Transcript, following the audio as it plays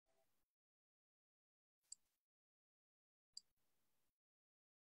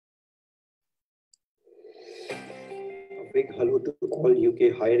Big hello to all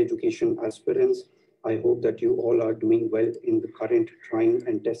UK higher education aspirants. I hope that you all are doing well in the current trying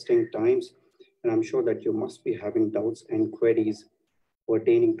and testing times. And I'm sure that you must be having doubts and queries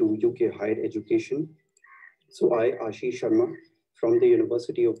pertaining to UK higher education. So I, Ashish Sharma from the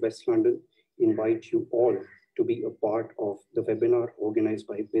University of West London, invite you all to be a part of the webinar organized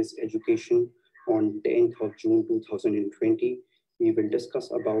by Biz Education on 10th of June 2020. We will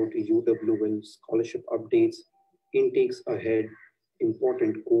discuss about UWL scholarship updates, intakes ahead,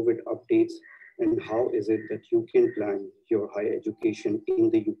 important COVID updates, and how is it that you can plan your higher education in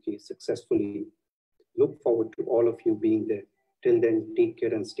the UK successfully. Look forward to all of you being there. Till then, take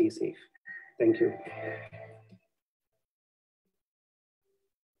care and stay safe. Thank you.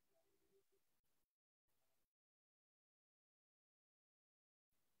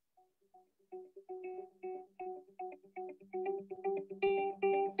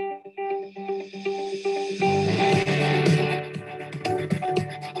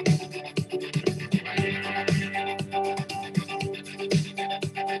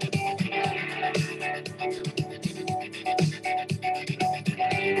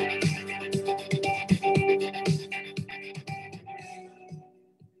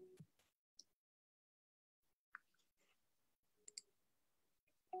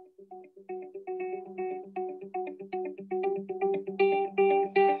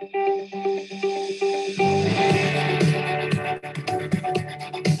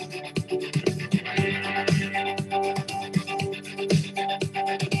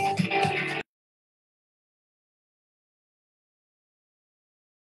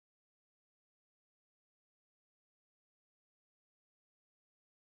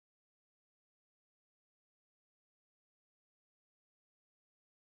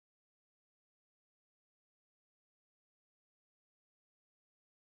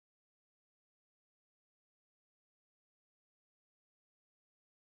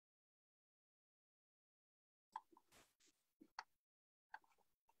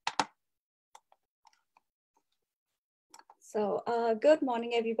 So good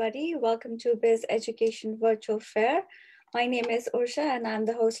morning, everybody. Welcome to Biz Education Virtual Fair. My name is Ursha and I'm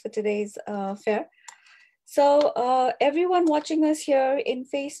the host for today's fair. So everyone watching us here in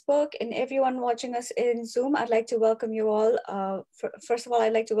Facebook and everyone watching us in Zoom, I'd like to welcome you all. First of all,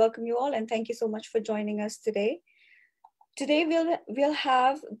 I'd like to welcome you all and thank you so much for joining us today. Today we'll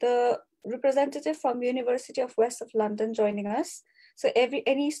have the representative from University of West of London joining us. So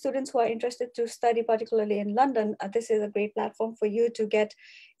any students who are interested to study particularly in London, this is a great platform for you to get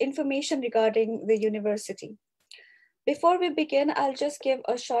information regarding the university. Before we begin, I'll just give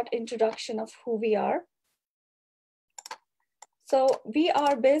a short introduction of who we are. So we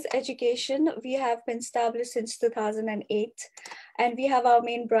are Biz Education. We have been established since 2008, and we have our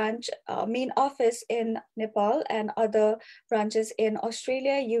main branch, main office in Nepal and other branches in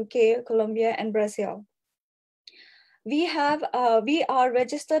Australia, UK, Colombia, and Brazil. We are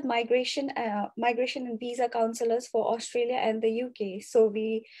registered migration and visa counselors for Australia and the UK. So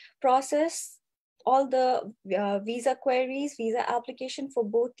we process all the visa queries, visa application for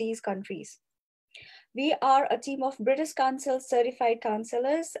both these countries. We are a team of British Council certified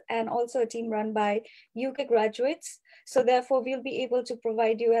counselors and also a team run by UK graduates. So therefore, we'll be able to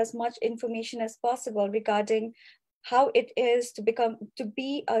provide you as much information as possible regarding how it is to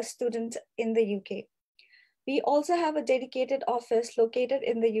be a student in the UK. We also have a dedicated office located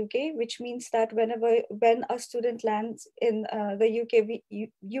in the UK, which means that when a student lands in the UK,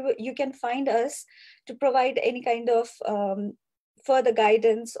 you can find us to provide any kind of further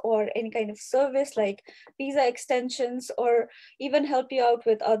guidance or any kind of service like visa extensions, or even help you out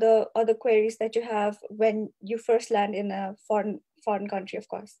with other queries that you have when you first land in a foreign country, of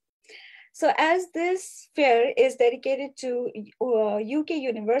course. So as this fair is dedicated to UK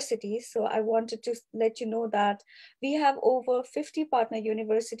universities, so I wanted to let you know that we have over 50 partner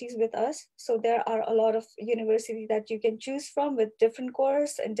universities with us. So there are a lot of universities that you can choose from with different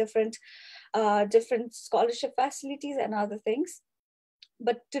course and different scholarship facilities and other things.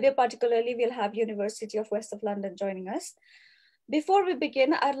 But today particularly, we'll have University of West of London joining us. Before we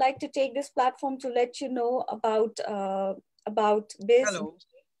begin, I'd like to take this platform to let you know about Biz. Hello.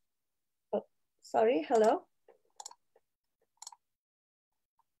 Sorry, hello.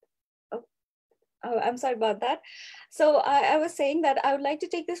 Oh, I'm sorry about that. So I was saying that I would like to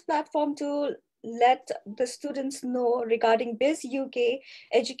take this platform to let the students know regarding Biz UK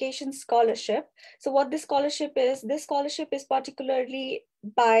Education Scholarship. So what this scholarship is particularly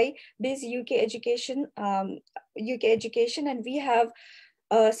by Biz UK Education, and we have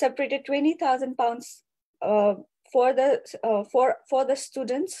separated £20,000 for the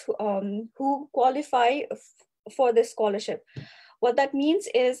students who qualify for this scholarship. What that means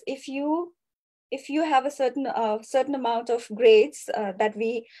is if you have a certain amount of grades that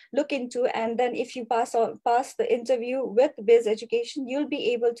we look into, and then if you pass the interview with Biz Education, you'll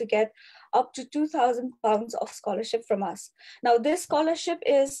be able to get up to £2,000 of scholarship from us. Now, this scholarship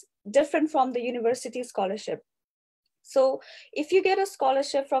is different from the university scholarship. So if you get a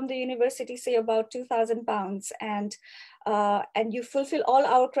scholarship from the university, say about £2,000, and you fulfill all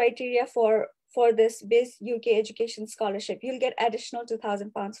our criteria for this Biz UK Education Scholarship, you'll get additional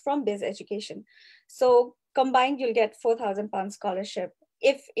 £2,000 from Biz Education. So combined, you'll get £4,000 scholarship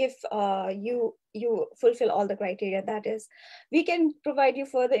if you fulfill all the criteria. That is, we can provide you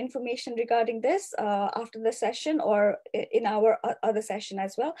further information regarding this after the session or in our other session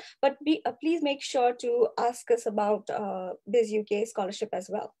as well. But please make sure to ask us about Biz UK scholarship as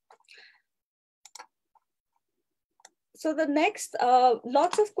well. So the next,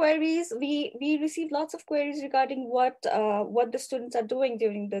 lots of queries. We received lots of queries regarding what the students are doing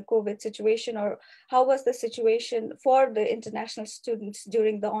during the COVID situation, or how was the situation for the international students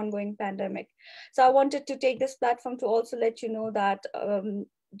during the ongoing pandemic. So I wanted to take this platform to also let you know that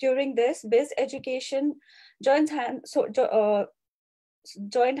during this, Biz Education joined hands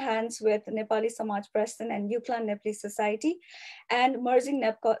with Nepali Samaj Preston and Yuklan Nepali Society and merging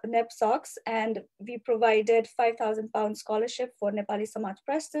NEPSOCs, and we provided £5,000 scholarship for Nepali Samaj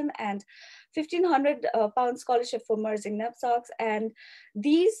Preston and £1,500 scholarship for merging NEPSOCs. And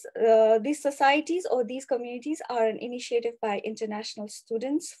these societies or these communities are an initiative by international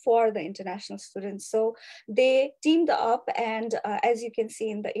students for the international students. So they teamed up, and as you can see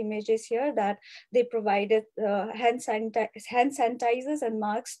in the images here, that they provided hand sanitizers and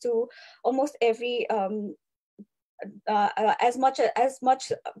masks to almost every as much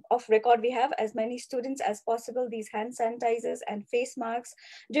of record we have, as many students as possible, these hand sanitizers and face masks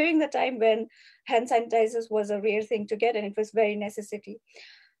during the time when hand sanitizers was a rare thing to get, and it was very necessary.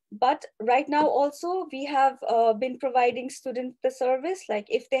 But right now also we have been providing students the service, like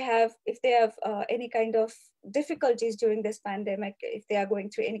if they have any kind of difficulties during this pandemic, if they are going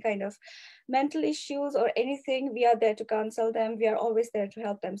through any kind of mental issues or anything, we are there to counsel them. We are always there to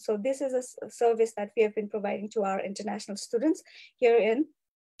help them. So this is a service that we have been providing to our international students here in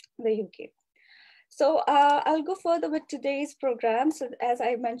the UK. So I'll go further with today's program. So as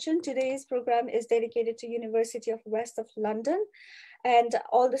I mentioned, today's program is dedicated to University of West of London. And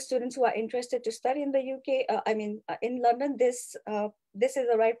all the students who are interested to study in the UK, in London, this is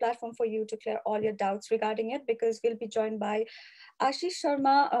the right platform for you to clear all your doubts regarding it, because we'll be joined by Ashish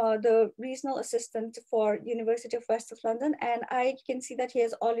Sharma, the regional assistant for University of West of London. And I can see that he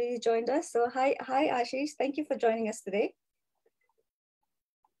has already joined us. So hi Ashish, thank you for joining us today.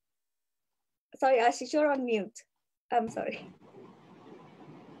 Sorry, Ashish, you're on mute. I'm sorry.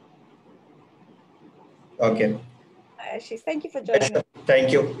 Okay. Ashish, thank you for joining us.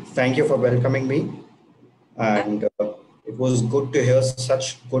 Thank you for welcoming me, and it was good to hear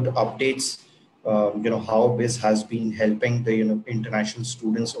such good updates. How Biz has been helping the international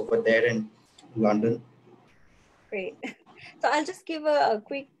students over there in London. Great. So I'll just give a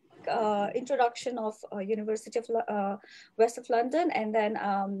quick introduction of University of West of London, and then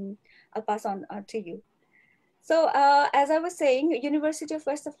I'll pass on to you. So as I was saying, University of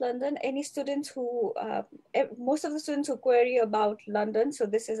West of London, any students who, most of the students who query about London, so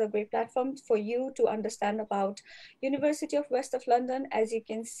this is a great platform for you to understand about University of West of London. As you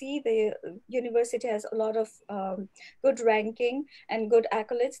can see, the university has a lot of good ranking and good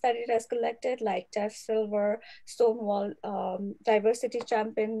accolades that it has collected, like TEF Silver, Stonewall Diversity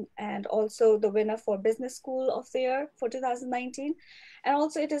Champion, and also the winner for Business School of the Year for 2019. And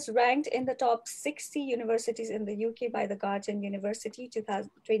also it is ranked in the top 60 universities in the UK by the Guardian University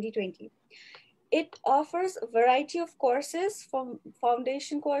 2020. It offers a variety of courses, from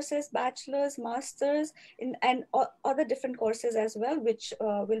foundation courses, bachelor's, master's, and other different courses as well, which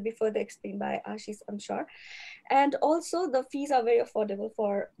will be further explained by Ashish, I'm sure. And also the fees are very affordable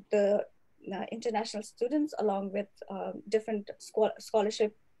for the international students, along with different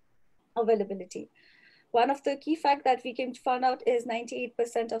scholarship availability. One of the key facts that we came to find out is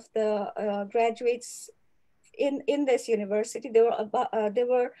 98% of the graduates in this university, they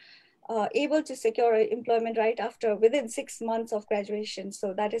were able to secure employment right within 6 months of graduation.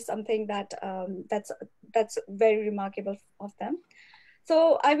 So that is something that that's very remarkable of them.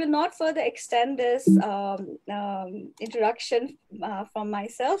 So I will not further extend this introduction from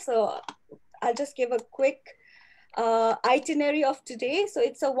myself. So I'll just give a quick itinerary of today. So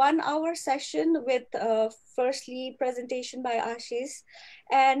it's a 1-hour session with firstly presentation by Ashish,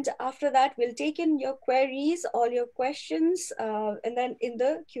 and after that we'll take in your queries, all your questions, and then in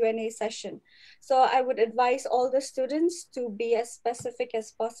the Q&A session. So I would advise all the students to be as specific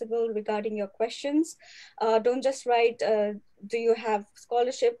as possible regarding your questions. Don't just write do you have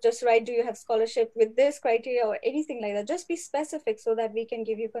scholarship, just write do you have scholarship with this criteria or anything like that. Just be specific so that we can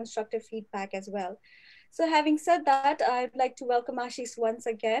give you constructive feedback as well. So having said that, I'd like to welcome Ashish once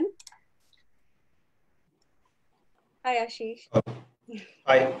again. Hi, Ashish.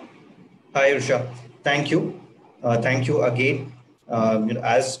 Hi, Usha. Thank you. Thank you again.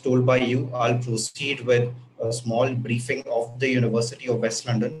 As told by you, I'll proceed with a small briefing of the University of West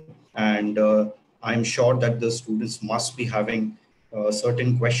London. And I'm sure that the students must be having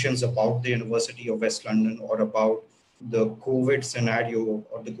certain questions about the University of West London or about the COVID scenario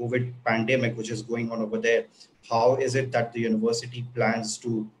or the COVID pandemic, which is going on over there. How is it that the university plans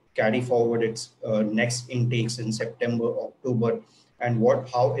to carry forward its next intakes in September, October, and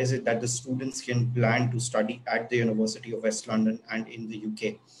how is it that the students can plan to study at the University of West London and in the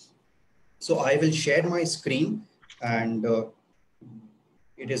UK. So I will share my screen, and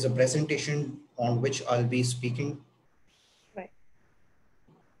it is a presentation on which I'll be speaking. Right.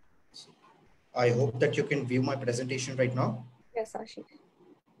 I hope that you can view my presentation right now. Yes, Ashish.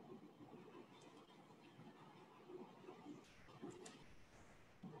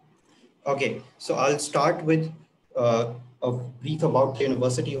 Okay, so I'll start with a brief about the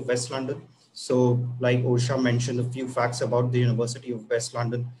University of West London. So like Osha mentioned, a few facts about the University of West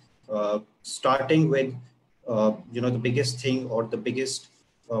London, starting with, the biggest thing or the biggest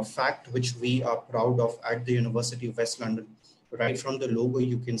fact which we are proud of at the University of West London. Right from the logo,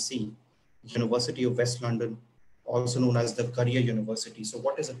 you can see University of West London, also known as the Career University. So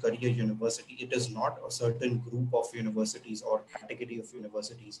what is a career university? It is not a certain group of universities or category of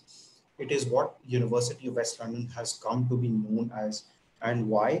universities. It is what University of West London has come to be known as. And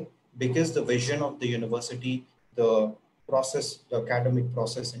why? Because the vision of the university, the process, the academic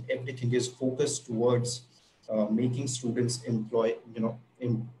process, and everything is focused towards making students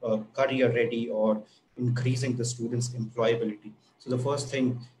career ready or increasing the students' employability. So the first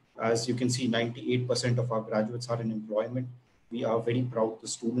thing, as you can see, 98% of our graduates are in employment. We are very proud. The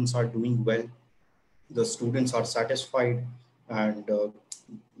students are doing well. The students are satisfied, and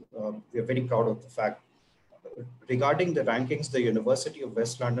we are very proud of the fact. Regarding the rankings, the University of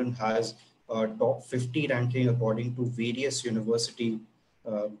West London has a top 50 ranking according to various university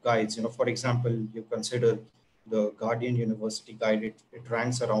guides. For example, you consider the Guardian University Guide, it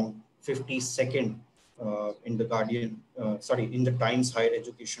ranks around 52nd in the in the Times Higher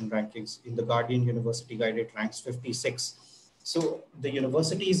Education rankings. In the Guardian University Guide, it ranks 56. So the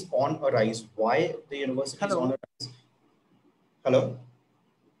university is on a rise. Why the university is on a rise? Hello?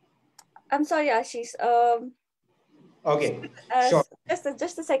 I'm sorry, Ashish. Okay, sure.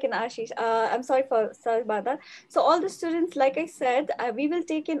 Just a second, Ashish. I'm sorry about that. So all the students, like I said, we will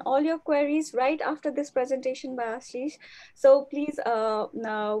take in all your queries right after this presentation by Ashish. So please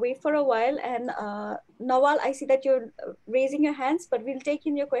wait for a while. And Nawal, I see that you're raising your hands, but we'll take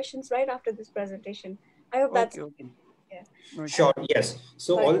in your questions right after this presentation. I hope that's okay. Yeah. Sure, yes.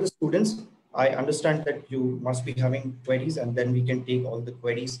 So all the students, I understand that you must be having queries, and then we can take all the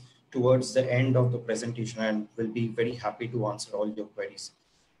queries towards the end of the presentation, and we'll be very happy to answer all your queries.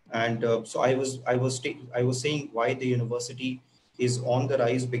 And so I was saying why the university is on the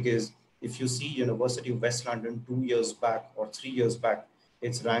rise, because if you see University of West London 2 years back or 3 years back,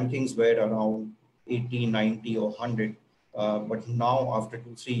 its rankings were around 80, 90 or 100. But now after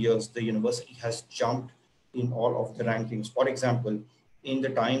 2-3 years, the university has jumped in all of the rankings. For example, in the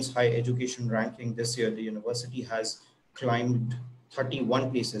Times Higher Education ranking this year, the university has climbed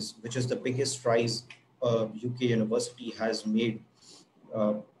 31 places, which is the biggest rise UK university has made.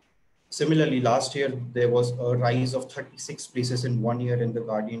 Similarly, last year, there was a rise of 36 places in 1 year in the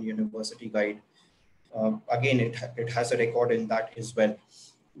Guardian University Guide. Again, it has a record in that as well.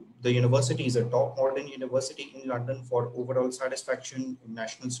 The university is a top modern university in London for overall satisfaction in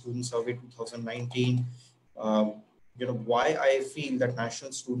National Student Survey 2019. Why I feel that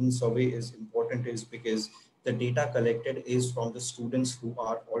National Student Survey is important is because the data collected is from the students who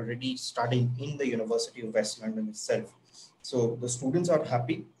are already studying in the University of West London itself. So the students are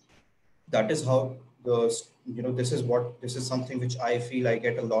happy. That is how this is something which I feel I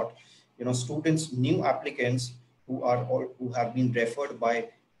get a lot. Students, new applicants who have been referred by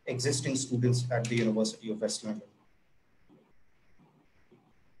existing students at the University of West London.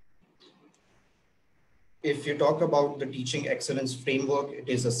 If you talk about the Teaching Excellence Framework, it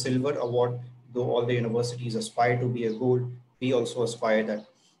is a silver award though all the universities aspire to be a gold, we also aspire that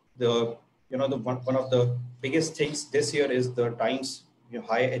one of the biggest things this year is the Times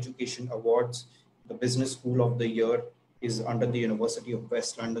Higher Education Awards. The Business School of the Year is under the University of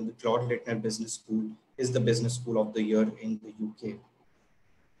West London. The Claude Littner Business School is the Business School of the Year in the UK.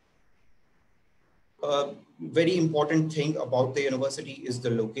 A very important thing about the university is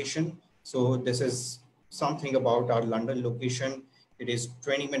the location. So this is something about our London location. It is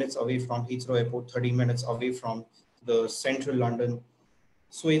 20 minutes away from Heathrow Airport, 30 minutes away from the central London.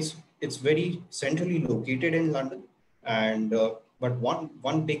 So it's very centrally located in London. And but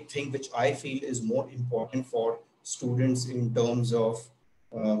one big thing which I feel is more important for students in terms of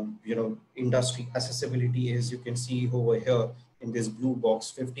industry accessibility is, you can see over here in this blue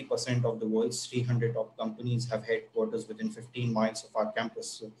box, 50% of the world's 300 top companies have headquarters within 15 miles of our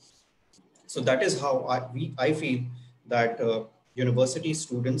campus. So that is how I feel that university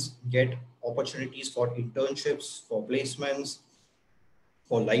students get opportunities for internships, for placements,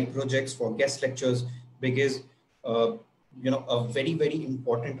 for live projects, for guest lectures, because a very, very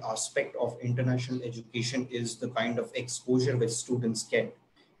important aspect of international education is the kind of exposure which students get.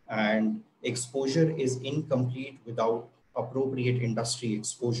 And exposure is incomplete without appropriate industry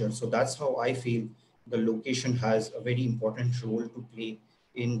exposure. So that's how I feel the location has a very important role to play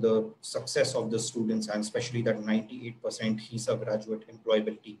in the success of the students, and especially that 98% HESA graduate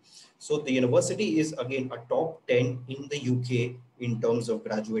employability. So the university is again a top 10 in the UK in terms of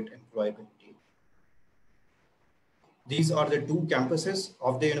graduate employability. These are the two campuses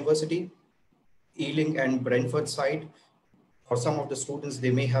of the university, Ealing and Brentford side. For some of the students,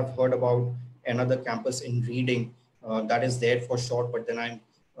 they may have heard about another campus in Reading that is there for short, but then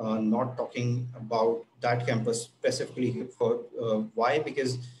I'm not talking about that campus specifically for why?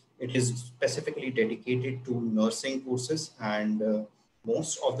 Because it is specifically dedicated to nursing courses, and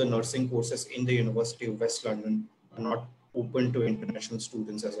most of the nursing courses in the University of West London are not open to international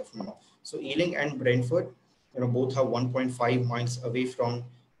students as of now. So Ealing and Brentford, both are 1.5 miles away from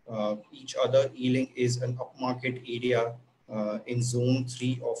each other. Ealing is an upmarket area in Zone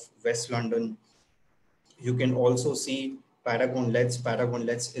 3 of West London. You can also see Paragon Letts. Paragon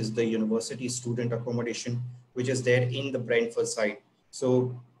Letts is the university student accommodation, which is there in the Brentford side.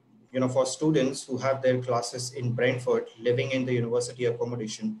 So, for students who have their classes in Brentford, living in the university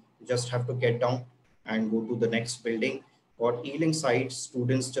accommodation, you just have to get down and go to the next building. For Ealing side,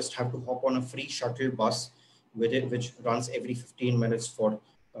 students just have to hop on a free shuttle bus which runs every 15 minutes for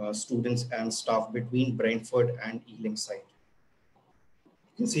students and staff between Brentford and Ealing side.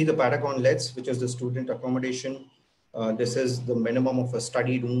 You can see the Paragon Letts, which is the student accommodation. This is the minimum of a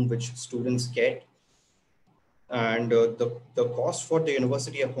study room which students get. And the cost for the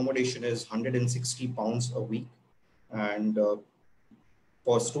university accommodation is £160 a week. And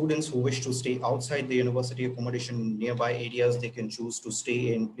for students who wish to stay outside the university accommodation in nearby areas, they can choose to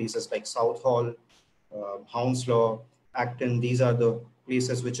stay in places like Southall, Hounslow, Acton. These are the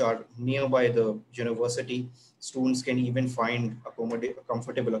places which are nearby the university. Students can even find a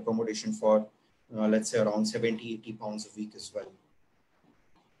comfortable accommodation for, let's say, around £70–80 a week as well.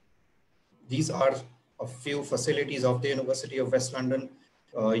 These are a few facilities of the University of West London.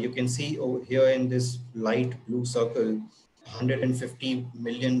 You can see over here in this light blue circle, £150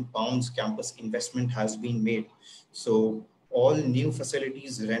 million campus investment has been made. So all new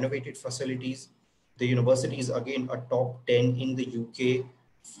facilities, renovated facilities. The university is again a top 10 in the UK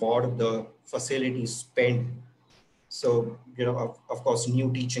for the facilities spent. So, of course,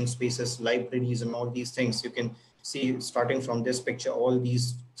 new teaching spaces, libraries, and all these things. You can see, starting from this picture, all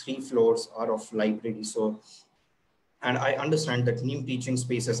these 3 floors are of libraries. So, and I understand that new teaching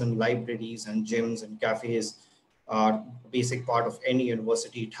spaces and libraries and gyms and cafes are a basic part of any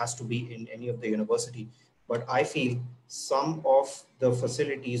university. It has to be in any of the university. But I feel some of the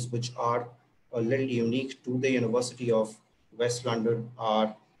facilities which are a little unique to the University of West London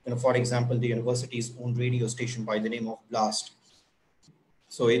are, for example, the university's own radio station by the name of Blast.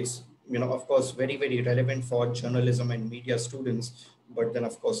 So it's, of course, very, very relevant for journalism and media students, but then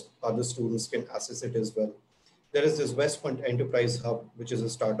of course, other students can access it as well. There is this West Point Enterprise Hub, which is a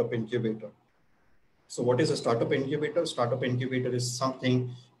startup incubator. So what is a startup incubator? Startup incubator is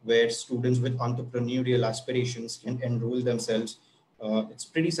something where students with entrepreneurial aspirations can enroll themselves. It's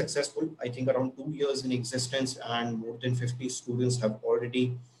pretty successful. I think around 2 years in existence, and more than 50 students have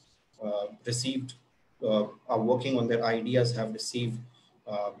already received, are working on their ideas, have received,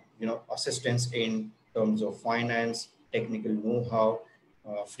 assistance in terms of finance, technical know-how,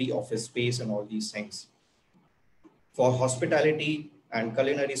 free office space, and all these things. For hospitality and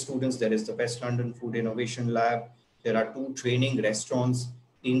culinary students, there is the West London Food Innovation Lab. There are 2 training restaurants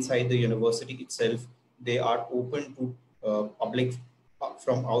inside the university itself. They are open to public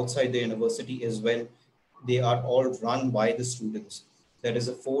from outside the university as well. They are all run by the students. There is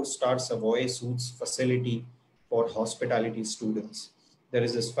a 4-star Savoy Suites facility for hospitality students. There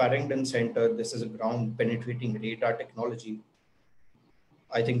is this Farrington Center. This is a ground penetrating radar technology.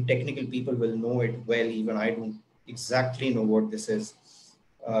 I think technical people will know it well. Even I don't exactly know what this is.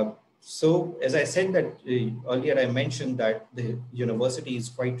 So as I said that earlier, I mentioned that the university is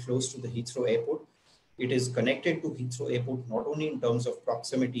quite close to the Heathrow Airport. It is connected to Heathrow Airport, not only in terms of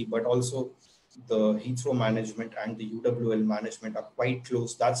proximity, but also the Heathrow management and the UWL management are quite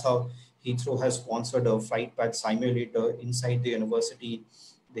close. That's how Heathrow has sponsored a flight path simulator inside the university.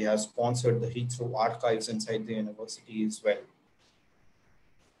 They have sponsored the Heathrow archives inside the university as well.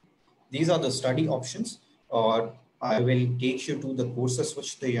 These are the study options, or I will take you to the courses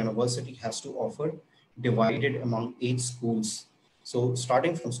which the university has to offer, divided among 8 schools. So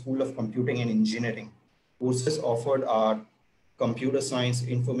starting from School of Computing and Engineering, courses offered are computer science,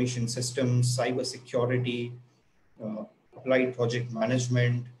 information systems, cyber security, applied project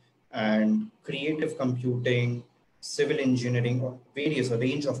management, and creative computing, civil engineering, or a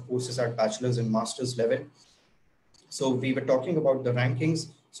range of courses at bachelor's and master's level. So we were talking about the rankings.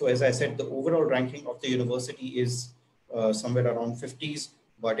 So as I said, the overall ranking of the university is somewhere around 50s.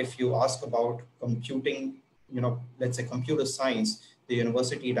 But if you ask about computing, let's say computer science, the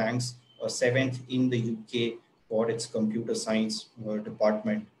university ranks 7th in the UK for its computer science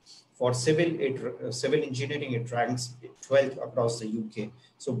department. For civil engineering, it ranks 12th across the UK.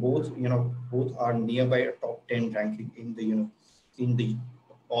 So both are nearby a top 10 ranking in the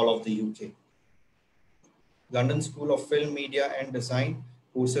all of the UK. London School of Film, Media and Design,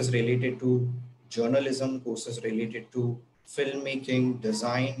 courses related to journalism, courses related to filmmaking,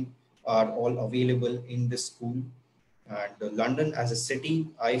 design are all available in this school. And London as a city,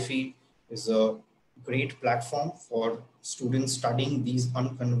 I feel, is a great platform for students studying these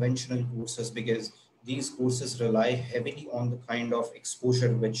unconventional courses, because these courses rely heavily on the kind of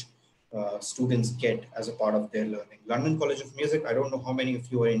exposure which students get as a part of their learning. London College of Music, I don't know how many of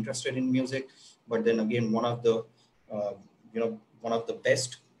you are interested in music, but then again, one of the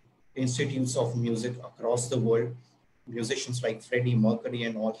best institutes of music across the world. Musicians like Freddie Mercury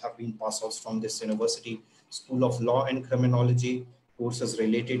and all have been passed out from this university. School of Law and Criminology, courses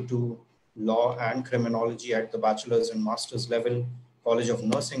related to law and criminology at the bachelor's and master's level. College of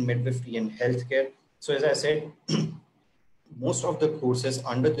Nursing, Midwifery and Healthcare. So as I said, most of the courses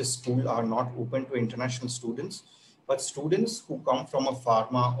under this school are not open to international students, but students who come from a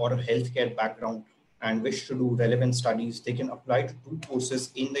pharma or a healthcare background and wish to do relevant studies, they can apply to 2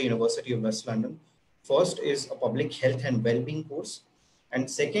 courses in the University of West London. First is a public health and well-being course, and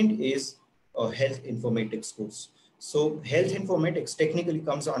second is a health informatics course. So health informatics technically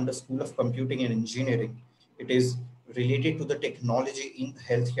comes under School of Computing and Engineering. It is related to the technology in the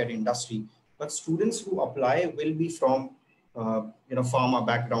healthcare industry, but students who apply will be from pharma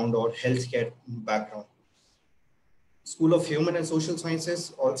background or healthcare background. School of Human and Social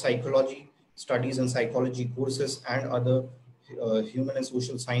Sciences, all psychology, studies and psychology courses and other human and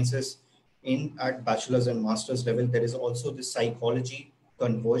social sciences at bachelor's and master's level. There is also the psychology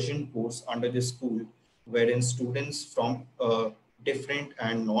conversion course under this school, wherein students from a different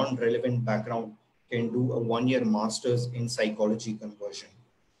and non-relevant background can do a 1-year master's in psychology conversion.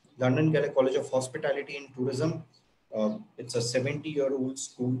 London College of Hospitality and Tourism, it's a 70-year-old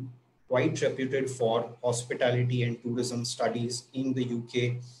school, quite reputed for hospitality and tourism studies in the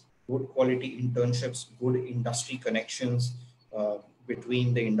UK, good quality internships, good industry connections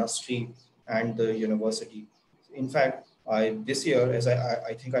between the industry and the university. In fact, this year, as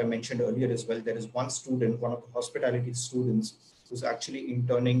I think I mentioned earlier as well, there is one student, one of the hospitality students, who's actually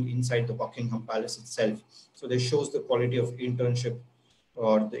interning inside the Buckingham Palace itself. So this shows the quality of internship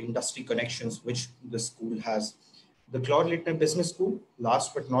or the industry connections which the school has. The Claude Littner Business School,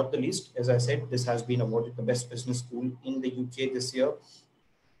 last but not the least, as I said, this has been awarded the best business school in the UK this year.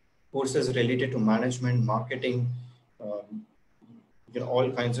 Courses related to management, marketing,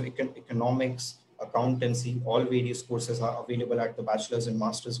 all kinds of economics, accountancy, all various courses are available at the bachelor's and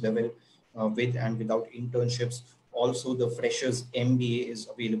master's level with and without internships. Also, the freshers MBA is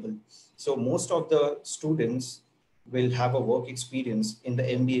available. So most of the students will have a work experience in the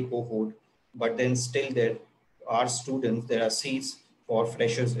MBA cohort, but then still there are seats for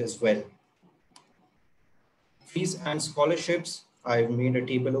freshers as well. Fees and scholarships, I've made a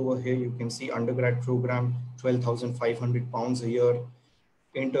table over here. You can see undergrad program, £12,500 a year.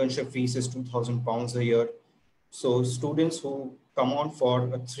 Internship fees is £2,000 a year. So students who come on for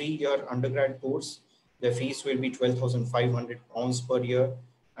a 3-year undergrad course, their fees will be £12,500 per year.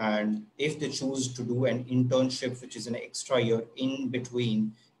 And if they choose to do an internship, which is an extra year in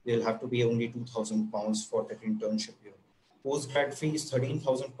between, they'll have to pay only £2,000 for that internship year. Postgrad fees,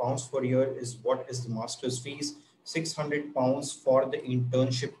 £13,000 per year is what is the master's fees, £600 for the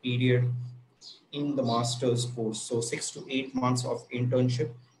internship period in the master's course. So 6 to 8 months of internship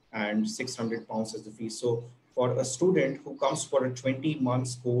and £600 is the fee. So for a student who comes for a 20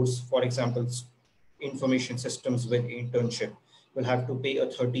 months course, for example, information systems with internship, will have to pay a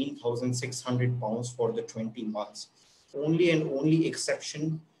 £13,600 for the 20 months. Only and only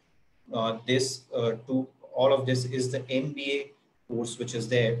exception to all of this is the MBA course, which is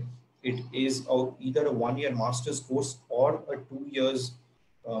there. It is either a 1 year master's course or a 2 years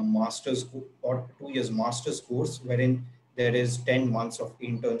master's course, wherein there is 10 months of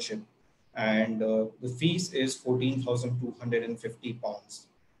internship, and the fees is £14,250.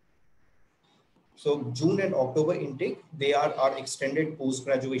 So June and October intake, they are our extended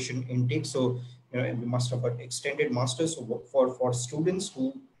post-graduation intake. So we must have got extended masters. So for students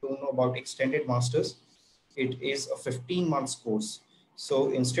who don't know about extended masters, it is a 15 months course. So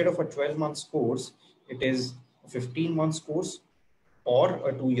instead of a 12 months course, it is a 15 months course or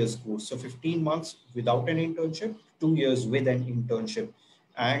a 2 years course. So 15 months without an internship, 2 years with an internship.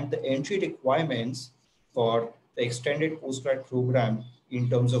 And the entry requirements for the extended postgrad program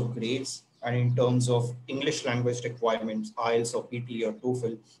in terms of grades and in terms of English language requirements, IELTS or PT or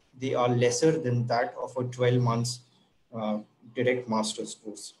TOEFL, they are lesser than that of a 12 months direct master's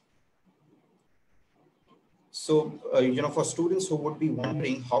course. So, for students who would be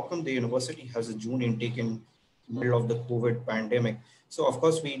wondering, how come the university has a June intake in the middle of the COVID pandemic? So, of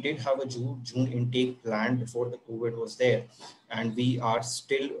course, we did have a June intake planned before the COVID was there, and we are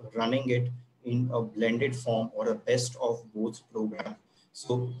still running it in a blended form or a best of both program.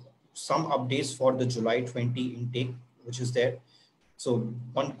 So, some updates for the July 20 intake, which is there. So,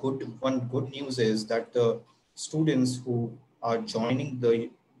 one good news is that the students who are joining the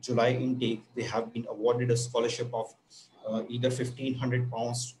July intake, they have been awarded a scholarship of either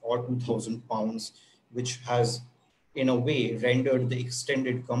 £1,500 or £2,000, which has in a way rendered the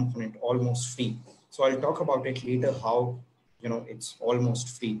extended component almost free. So I'll talk about it later, how it's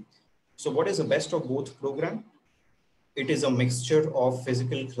almost free. So what is the best of both program? It is a mixture of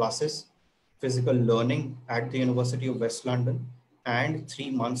physical classes, physical learning at the University of West London, and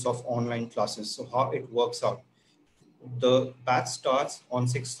 3 months of online classes. So how it works out. The batch starts on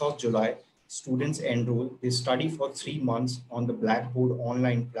 6th of July. Students enroll, they study for 3 months on the Blackboard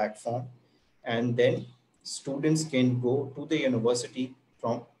online platform, and then students can go to the university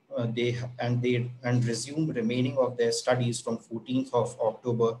from and resume remaining of their studies from 14th of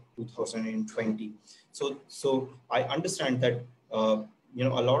October 2020. So I understand that a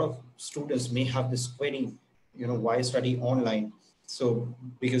lot of students may have this query, why study online? So,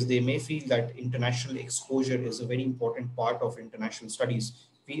 because they may feel that international exposure is a very important part of international studies.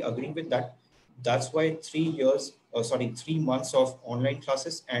 We agree with that. That's why 3 months of online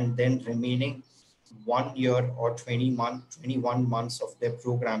classes, and then remaining 1 year or 21 months of their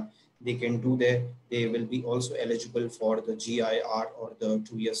program, they can do there. They will be also eligible for the GIR or the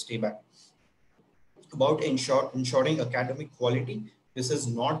 2-year stay back. About ensuring academic quality, this is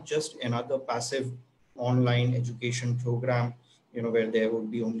not just another passive online education program, where there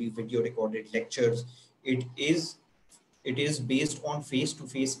would be only video recorded lectures. It is based on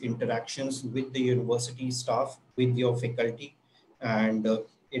face-to-face interactions with the university staff, with your faculty. And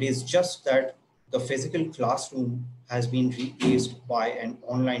it is just that the physical classroom has been replaced by an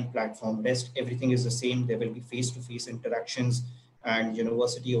online platform. Rest, everything is the same. There will be face-to-face interactions, and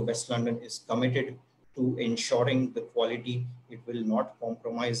University of West London is committed to ensuring the quality. It will not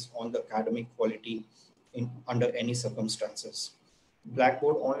compromise on the academic quality under any circumstances.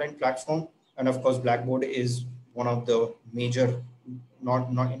 Blackboard online platform, and of course Blackboard is one of the major, not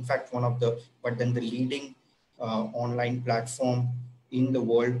in fact one of the, but then the leading online platform in the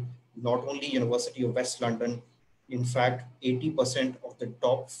world. Not only University of West London, in fact 80% of the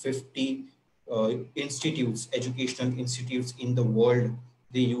top 50 educational institutes in the world,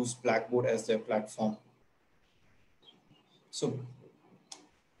 they use Blackboard as their platform. So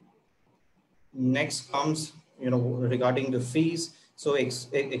next comes regarding the fees. So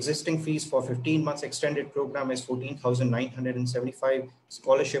existing fees for 15 months extended program is 14,975.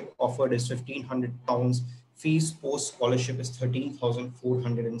 Scholarship offered is £1,500. Fees post scholarship is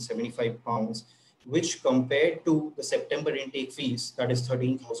 £13,475, which compared to the September intake fees, that is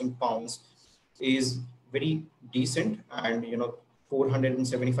 £13,000, is very decent. And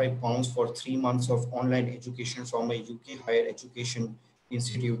 £475 for 3 months of online education from a UK higher education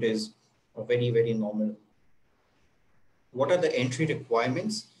institute is very, very normal. what are the entry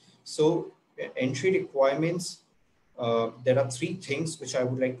requirements? So entry requirements, there are three things which I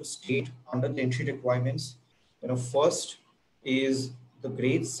would like to state under the entry requirements. First is the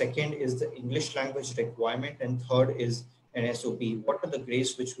grades, second is the English language requirement, and third is an SOP. What are the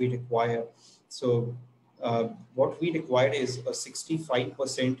grades which we require? So what we require is a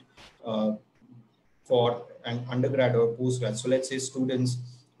 65% for an undergrad or postgrad. So let's say students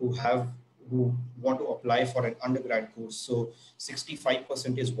who want to apply for an undergrad course. So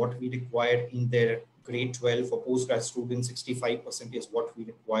 65% is what we require in their grade 12. For postgrad students, 65% is what we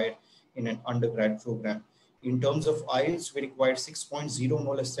require in an undergrad program. In terms of IELTS, we require 6.0,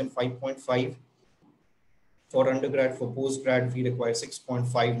 no less than 5.5. For undergrad, for postgrad, we require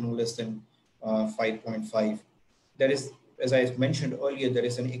 6.5, no less than 5.5. There is, as I mentioned earlier, there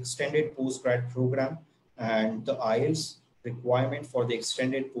is an extended postgrad program, and the IELTS requirement for the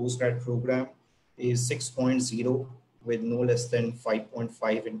extended postgrad program is 6.0 with no less than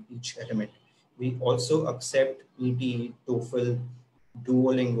 5.5 in each element. We also accept ET, TOEFL,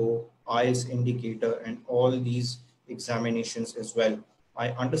 Duolingo, IELTS indicator, and all these examinations as well. I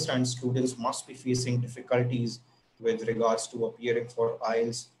understand students must be facing difficulties with regards to appearing for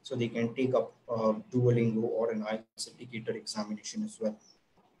IELTS, so they can take up Duolingo or an IELTS indicator examination as well.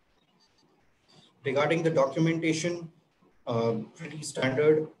 Regarding the documentation, pretty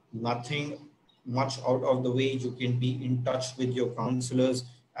standard, nothing much out of the way. You can be in touch with your counselors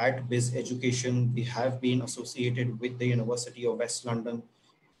at BIS Education. We have been associated with the University of West London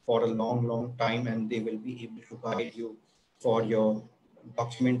for a long time, and they will be able to guide you for your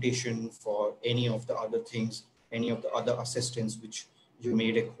documentation, for any of the other things, any of the other assistance which you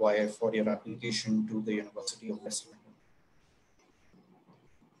may require for your application to the University of West London.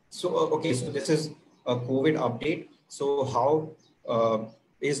 So, okay, so this is a COVID update. So how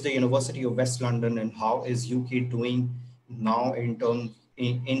is the University of West London and how is UK doing now in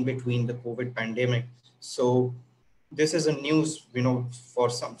between the COVID pandemic? So this is a news, for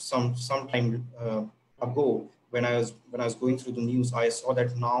some time ago, when I was going through the news, I saw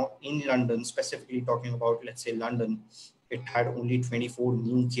that now in London, specifically talking about, let's say London, it had only 24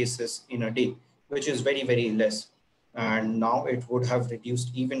 new cases in a day, which is very, very less. And now it would have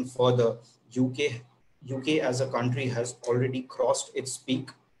reduced even further. UK as a country has already crossed its peak,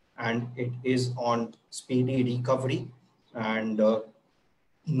 and it is on speedy recovery. And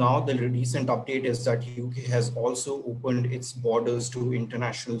now the recent update is that UK has also opened its borders to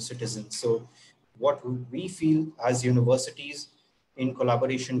international citizens. So what we feel as universities in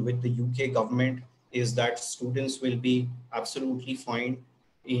collaboration with the UK government is that students will be absolutely fine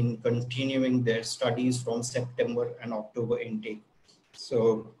in continuing their studies from September and October intake.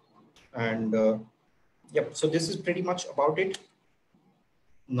 So, and yep, so this is pretty much about it.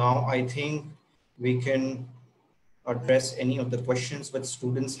 Now I think we can address any of the questions that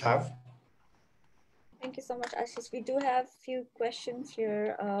students have. Thank you so much, Ashish. We do have a few questions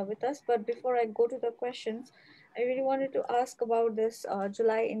here with us, but before I go to the questions, I really wanted to ask about this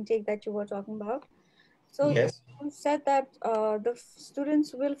July intake that you were talking about. So yes, you said that the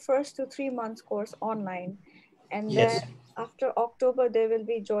students will first do 3 months course online, and yes, then after October, they will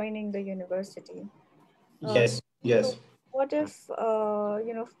be joining the university. yes, So what if,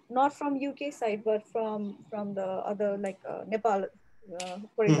 not from UK side, but from the other, like Nepal,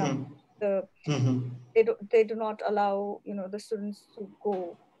 for example, they do not allow, the students to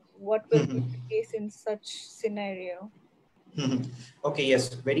go. What will be the case in such scenario? Okay,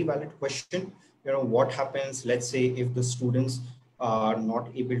 yes, very valid question. What happens, let's say, if the students are not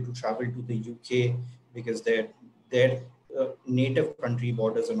able to travel to the UK because their native country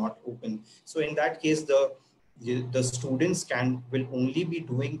borders are not open. So in that case, the students will only be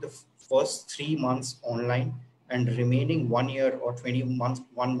doing the first 3 months online, and remaining 1 year or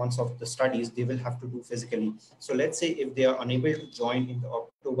 1 month of the studies, they will have to do physically. So let's say if they are unable to join in the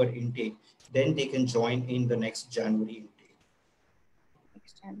October intake, then they can join in the next January intake.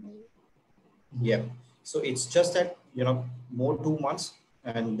 Yeah, so it's just that, more 2 months,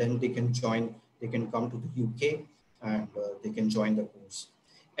 and then they can come to the UK, and they can join the course.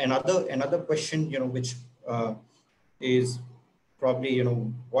 Another question, which is probably,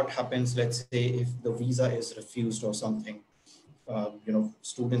 what happens, let's say, if the visa is refused or something.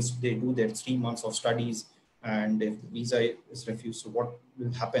 Students, they do their 3 months of studies, and if the visa is refused, so what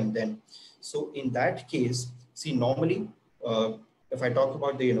will happen then? So in that case, see, normally, if I talk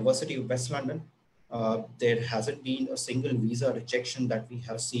about the University of West London, there hasn't been a single visa rejection that we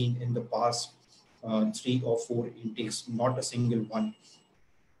have seen in the past 3 or 4 intakes, not a single one.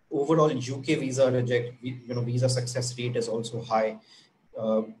 Overall, UK visa success rate is also high.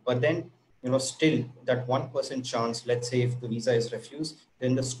 But then still that 1% chance, let's say if the visa is refused,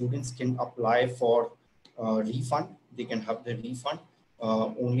 then the students can apply for refund. They can have the refund,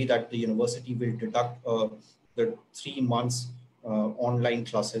 only that the university will deduct the 3 months online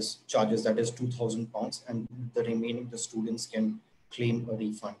classes charges, that is £2,000, and the remaining the students can claim a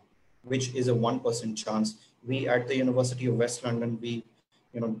refund, which is a 1% chance. We at the University of West London, we,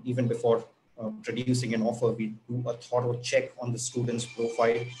 even before producing an offer, we do a thorough check on the student's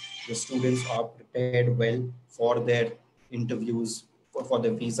profile. The students are prepared well for their interviews, for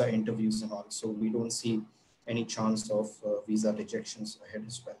the visa interviews and all. So we don't see any chance of visa rejections ahead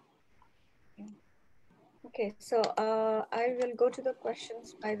as well. Okay, so I will go to the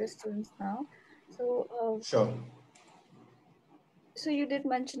questions by the students now. So sure. So you did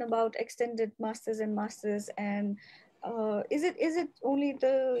mention about extended masters and is it only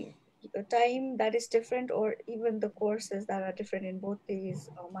the time that is different, or even the courses that are different in both these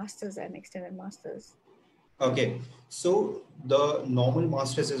masters and extended masters? Okay, so the normal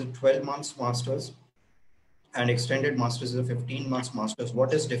masters is a 12 months masters, and extended masters is a 15 months masters.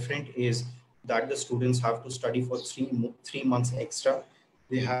 What is different is that the students have to study for three months extra.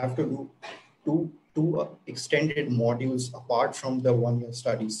 They have to do two extended modules apart from the 1 year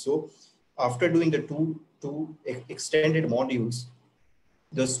studies. So after doing the two extended modules,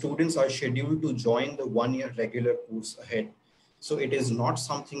 the students are scheduled to join the 1 year regular course ahead. So it is not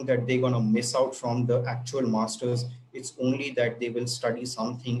something that they're going to miss out from the actual masters. It's only that they will study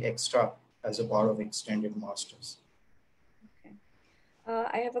something extra as a part of extended masters. Okay.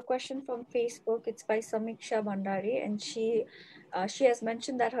 I have a question from Facebook. It's by Samiksha Bandari, and she has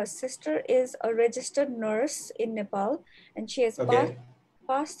mentioned that her sister is a registered nurse in Nepal, and she has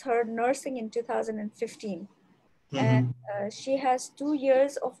passed her nursing in 2015. And she has 2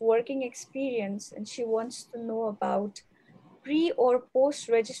 years of working experience, and she wants to know about pre or post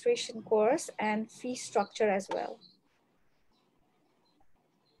registration course and fee structure as well.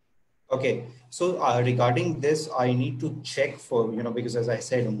 Okay, so regarding this, I need to check for, because as I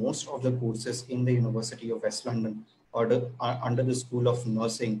said, most of the courses in the University of West London are under the School of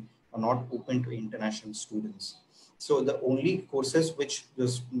Nursing are not open to international students. So the only courses which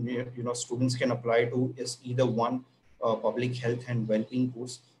this, students can apply to is either one public health and well-being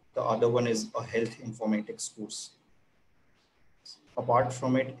course, the other one is a health informatics course. Apart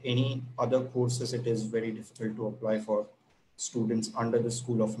from it, any other courses, it is very difficult to apply for students under the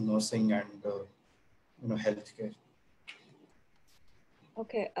School of Nursing and healthcare.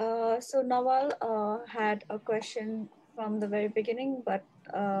 Okay, so Nawal had a question from the very beginning, but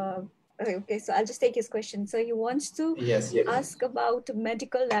okay, so I'll just take his question. So he wants to ask about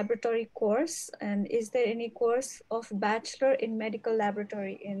medical laboratory course, and is there any course of bachelor in medical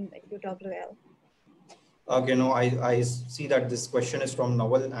laboratory in UWL? Okay, no, I see that this question is from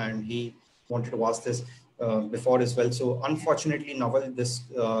Nawal, and he wanted to ask this before as well. So unfortunately, Nawal, this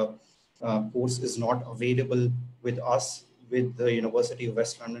course is not available with us, with the University of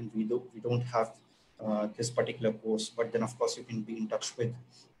West London. We don't have this particular course, but then of course you can be in touch with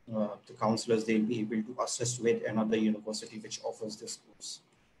the counselors. They'll be able to assist with another university which offers this course.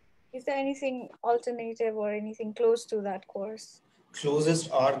 Is there anything alternative or anything close to that course? Closest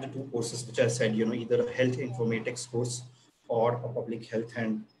are the two courses which I said, either a health informatics course or a public health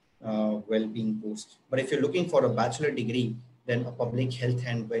and well-being course. But if you're looking for a bachelor degree, then a public health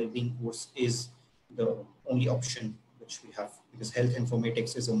and well-being course is the only option which we have, because health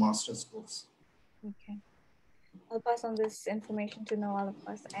informatics is a master's course. Okay. I'll pass on this information to know all of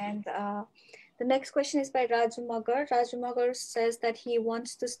us. And the next question is by Raju Magar. Raju Magar says that he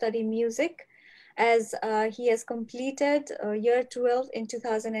wants to study music, as he has completed year 12 in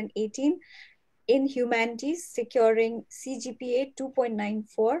 2018 in humanities, securing CGPA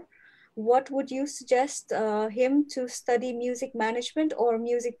 2.94. What would you suggest him to study music management or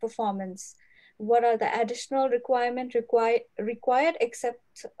music performance? What are the additional requirements required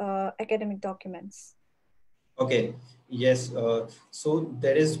except academic documents? Okay, yes. So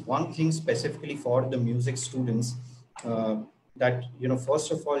there is one thing specifically for the music students that,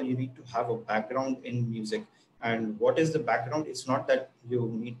 first of all, you need to have a background in music. And what is the background? It's not that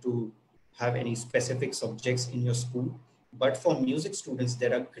you need to have any specific subjects in your school, but for music students,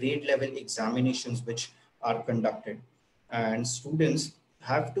 there are grade level examinations which are conducted, and students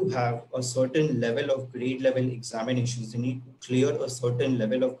have to have a certain level of grade level examinations. They need to clear a certain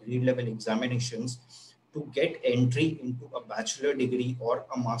level of grade level examinations to get entry into a bachelor degree or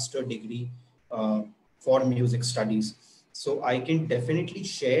a master degree for music studies. So I can definitely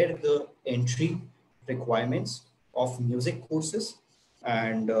share the entry requirements of music courses,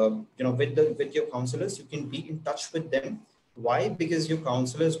 and with your counselors, you can be in touch with them Why? Because your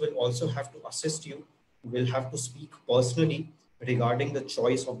counselors will also have to assist you, will have to speak personally regarding the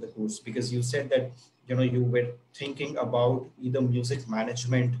choice of the course, because you said that you were thinking about either music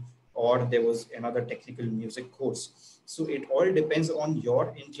management or there was another technical music course. So it all depends on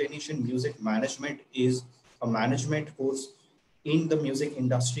your inclination. Music management is a management course in the music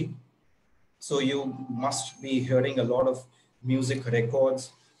industry, so you must be hearing a lot of music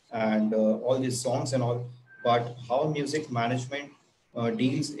records and all these songs and all. But how music management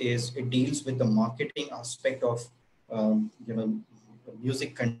deals is it deals with the marketing aspect of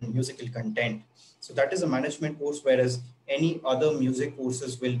musical content. So that is a management course, whereas any other music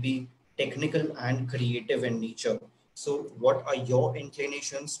courses will be technical and creative in nature. So what are your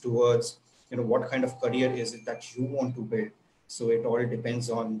inclinations towards, what kind of career is it that you want to build? So it all depends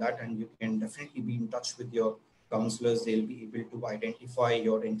on that, and you can definitely be in touch with your counselors. They'll be able to identify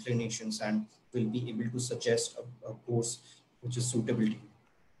your inclinations and will be able to suggest a course which is suitable to you.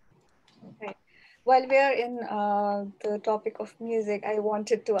 Right. While we are in the topic of music, I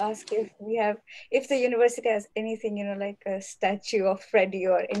wanted to ask if the university has anything, like a statue of Freddie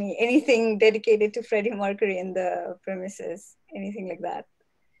or anything dedicated to Freddie Mercury in the premises, anything like that.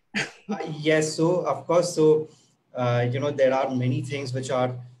 Yes, so of course, so there are many things which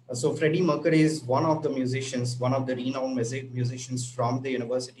are. So Freddie Mercury is one of the musicians, one of the renowned musicians from the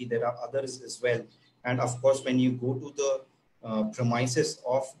university. There are others as well, and of course, when you go to the premises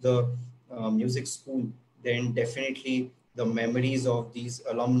of the music school, then definitely the memories of these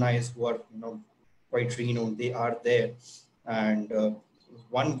alumni who are quite renowned, they are there. And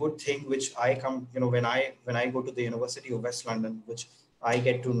one good thing which I come, when I go to the University of West London, which I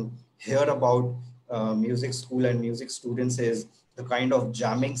get to hear about music school and music students, is the kind of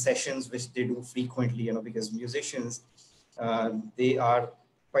jamming sessions which they do frequently, because musicians, they are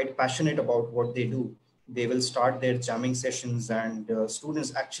quite passionate about what they do. They will start their jamming sessions, and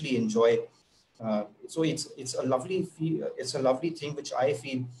students actually enjoy. So it's a lovely it's a lovely thing which I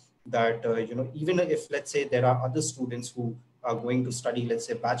feel that even if, let's say, there are other students who are going to study, let's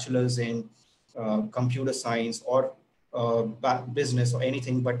say, bachelors in computer science or business or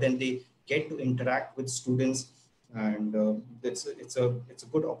anything, but then they get to interact with students, and it's a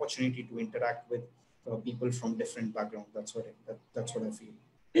good opportunity to interact with people from different backgrounds. That's what I feel.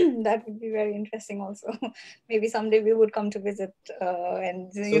 That would be very interesting also. Maybe someday we would come to visit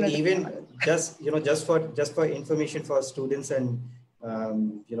and so even just for information for students and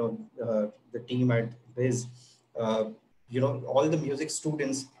the team at Biz, uh, all the music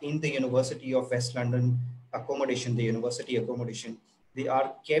students in the University of West London accommodation, the university accommodation, they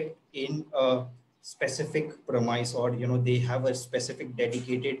are kept in a specific premise, or they have a specific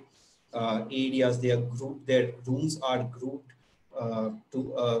dedicated areas. They are grouped, their rooms are grouped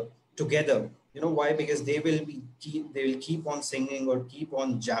together. Why? Because they will keep on singing or keep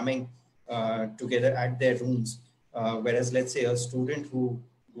on jamming together at their rooms. Whereas, let's say, a student who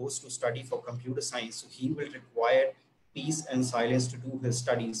goes to study for computer science, so he will require peace and silence to do his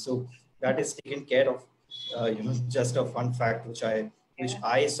studies. So that is taken care of. Just a fun fact which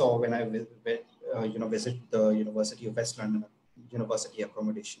I saw when I visit the University of West London university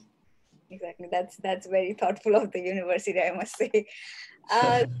accommodation. Exactly. That's very thoughtful of the university, I must say.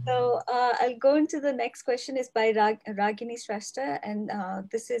 I'll go into the next question. Is by Ragini Shrestha, and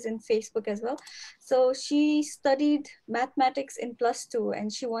this is in Facebook as well. So she studied mathematics in +2,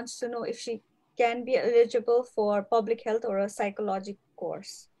 and she wants to know if she can be eligible for public health or a psychology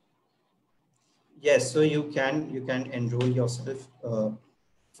course. Yes, so you can enroll yourself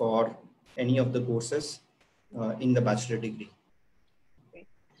for any of the courses in the bachelor degree.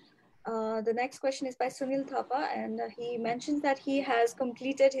 The next question is by Sunil Thapa, and he mentions that he has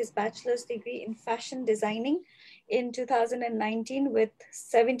completed his bachelor's degree in fashion designing in 2019 with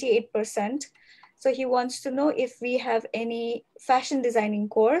 78%. So he wants to know if we have any fashion designing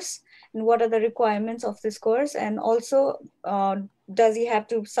course and what are the requirements of this course, and also does he have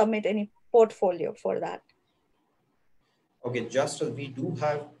to submit any portfolio for that? Okay, just we do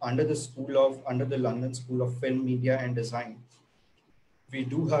have under the London School of Film, Media and Design, we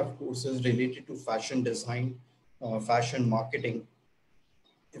do have courses related to fashion design, fashion marketing.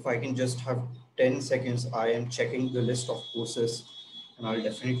 If I can just have 10 seconds, I am checking the list of courses, and I'll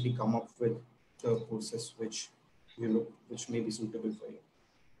definitely come up with the courses which may be suitable for you.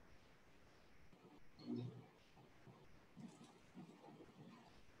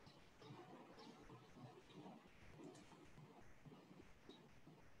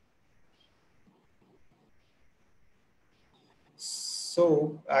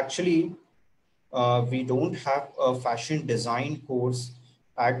 So actually, we don't have a fashion design course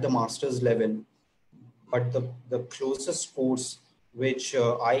at the master's level, but the closest course which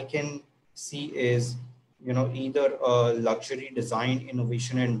I can see is, either luxury design,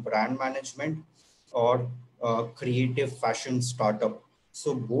 innovation and brand management, or creative fashion startup.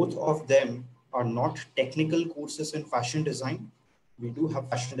 So both of them are not technical courses in fashion design. We do have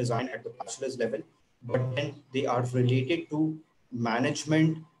fashion design at the bachelor's level, but then they are related to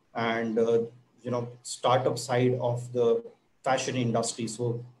management and startup side of the fashion industry.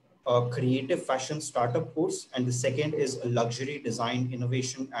 So a creative fashion startup course, and the second is a luxury design,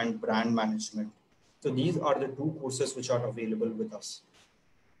 innovation and brand management. So these are the two courses which are available with us.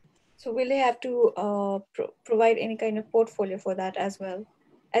 So will they have to provide any kind of portfolio for that as well,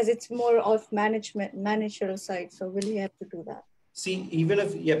 as it's more of managerial side? So will he have to do that? See, even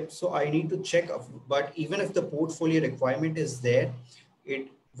if, yep, so I need to check, but even if the portfolio requirement is there, it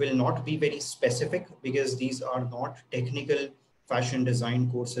will not be very specific because these are not technical fashion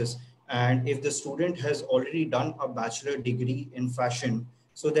design courses. And if the student has already done a bachelor degree in fashion,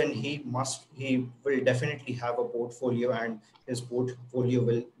 so then he will definitely have a portfolio, and his portfolio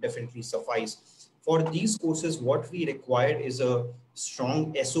will definitely suffice. For these courses, what we require is a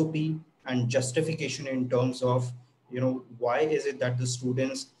strong SOP and justification in terms of, why is it that the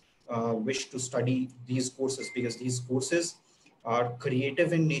students wish to study these courses, because these courses are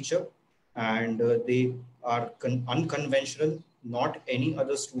creative in nature, and they are unconventional. Not any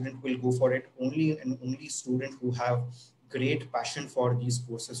other student will go for it. Only and only student who have great passion for these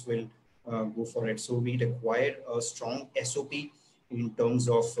courses will go for it. So we require a strong SOP in terms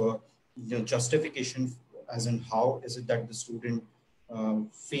of justification, as in how is it that the student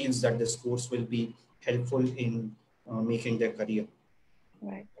feels that this course will be helpful in making their career.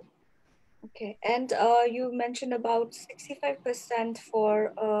 Right. Okay. And you mentioned about 65%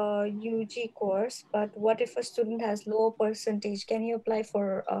 for a UG course, but what if a student has lower percentage? Can you apply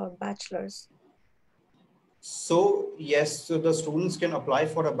for a bachelor's? So yes, so the students can apply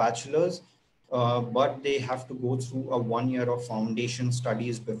for a bachelor's, but they have to go through a 1 year of foundation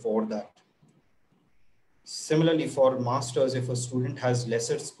studies before that. Similarly, for masters, if a student has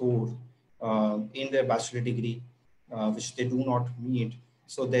lesser score in their bachelor degree, which they do not meet,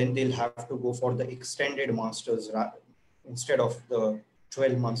 so then they'll have to go for the extended masters instead of the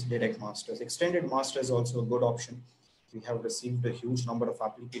 12 months direct masters. Extended master is also a good option. We have received a huge number of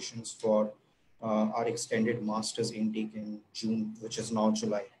applications for our extended masters intake in June, which is now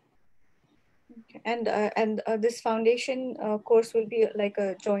July. Okay. And this foundation course will be like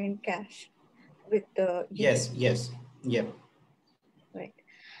a joint cash with the Yes, yeah. Right.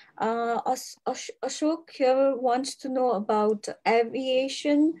 Ashok here wants to know about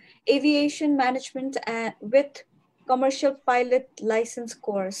aviation management and with commercial pilot license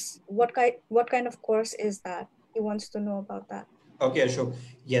course. What kind of course is that? He wants to know about that. Okay, Ashok.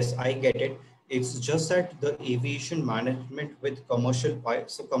 Yes, I get it. It's just that the aviation management with commercial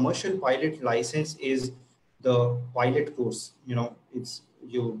pilot. So commercial pilot license is the pilot course. It's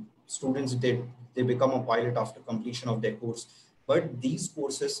you students, they become a pilot after completion of their course. But these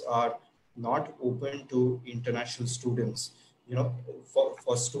courses are not open to international students.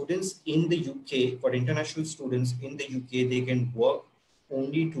 For students in the UK, for international students in the UK, they can work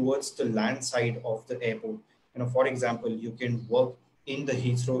only towards the land side of the airport. For example, you can work in the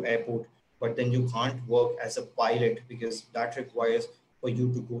Heathrow airport, but then you can't work as a pilot because that requires for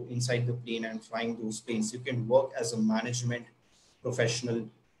you to go inside the plane and flying those planes. You can work as a management professional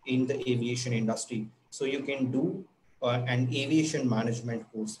in the aviation industry. So you can do an aviation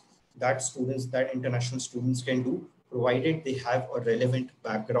management course that international students can do, provided they have a relevant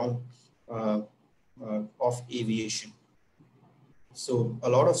background of aviation. So a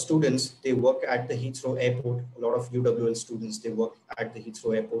lot of students, they work at the Heathrow Airport. A lot of UWL students, they work at the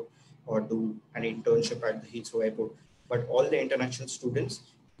Heathrow Airport or do an internship at the Heathrow Airport. But all the international students,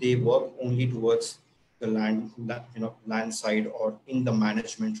 they work only towards the land side or in the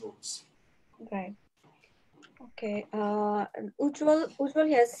management roles. Right. Okay. Ujjwal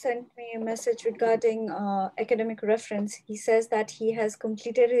has sent me a message regarding academic reference. He says that he has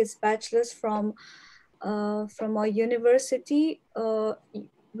completed his bachelor's from a university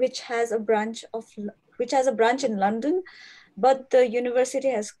which has a branch in London, but the university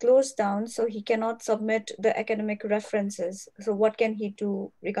has closed down, so he cannot submit the academic references. So what can he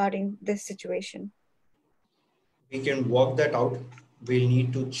do regarding this situation? We can work that out. We'll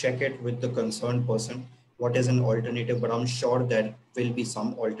need to check it with the concerned person, what is an alternative, but I'm sure there will be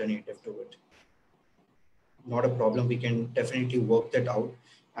some alternative to it. Not a problem. We can definitely work that out.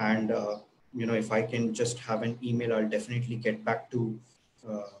 And, if I can just have an email, I'll definitely get back to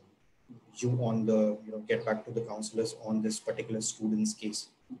you on get back to the counselors on this particular student's case.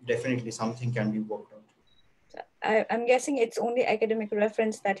 Definitely something can be worked out. I'm guessing it's only academic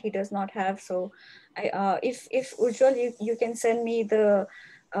reference that he does not have. So if Ujjwal, you can send me the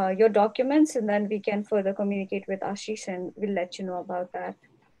your documents, and then we can further communicate with Ashish and we'll let you know about that.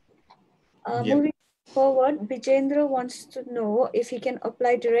 Yeah. Moving forward, Bijendra wants to know if he can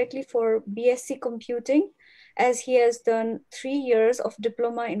apply directly for BSc Computing, as he has done 3 years of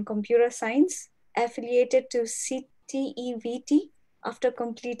diploma in computer science affiliated to CTEVT after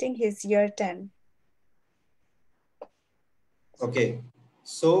completing his year 10. Okay.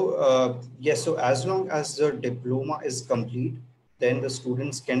 So, yes, so as long as the diploma is complete, then the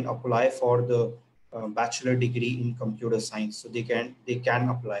students can apply for the bachelor degree in computer science. So they can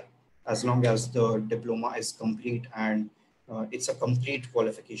apply as long as the diploma is complete and it's a complete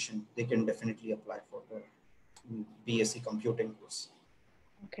qualification. They can definitely apply for the BSc computing course.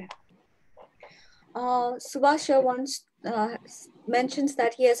 Okay. Subhasha once mentions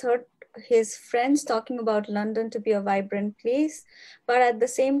that he has heard his friends talking about London to be a vibrant place, but at the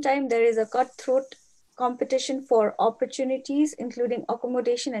same time, there is a cutthroat competition for opportunities, including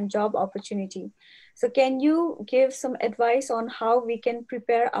accommodation and job opportunity. So can you give some advice on how we can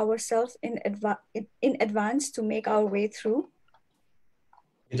prepare ourselves in advance to make our way through?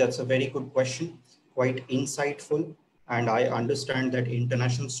 That's a very good question, quite insightful. And I understand that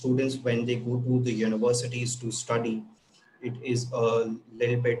international students, when they go to the universities to study, it is a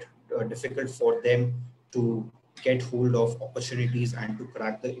little bit difficult for them to get hold of opportunities and to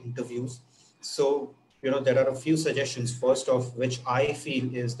crack the interviews. So, there are a few suggestions. First of which I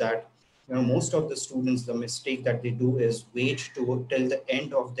feel is that, most of the students, the mistake that they do is wait till the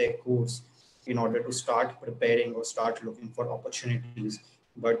end of their course in order to start preparing or start looking for opportunities.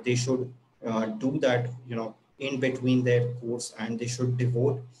 But they should do that, in between their course, and they should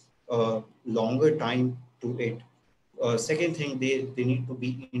devote a longer time to it. Second thing, they need to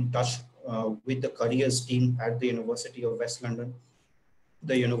be in touch with the careers team at the University of West London.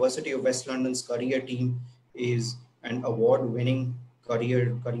 The University of West London's career team is an award-winning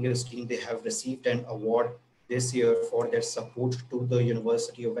careers team. They have received an award this year for their support to the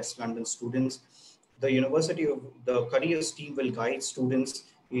University of West London students. The careers team will guide students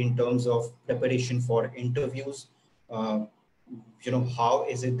in terms of preparation for interviews. Uh, how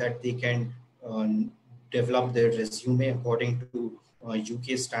is it that they can develop their resume according to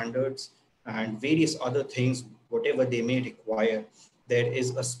UK standards and various other things, whatever they may require. There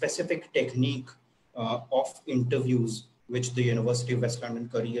is a specific technique of interviews which the University of West London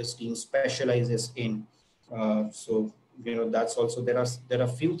careers team specializes in. So that's also, there are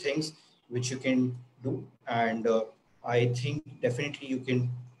few things which you can do, and I think definitely you can.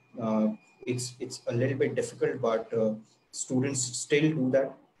 It's a little bit difficult, but students still do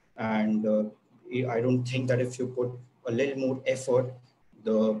that, and I don't think that if you put a little more effort,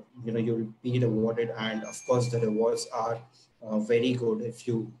 you'll be rewarded. And of course, the rewards are very good. If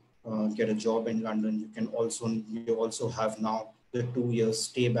you get a job in London, you also have now the 2 years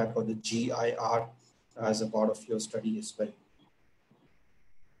stay back, or the GIR, as a part of your study as well.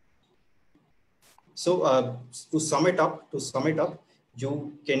 So to sum it up,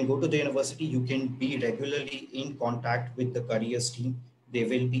 you can go to the university, you can be regularly in contact with the careers team. They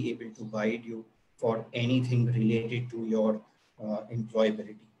will be able to guide you for anything related to your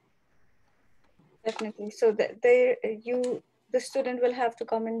employability. Definitely. So the student will have to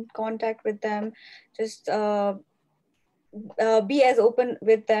come in contact with them, just be as open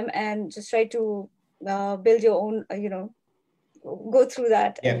with them and just try to build your own, go through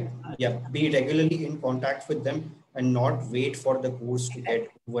that. Yeah. Be regularly in contact with them and not wait for the course to get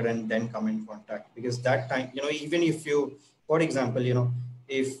over and then come in contact. Because that time, even if you, for example,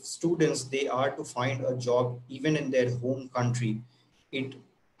 if students, they are to find a job even in their home country,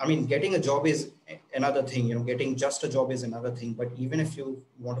 getting a job is another thing, getting just a job is another thing. But even if you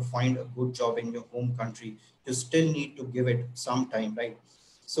want to find a good job in your home country, you still need to give it some time, right?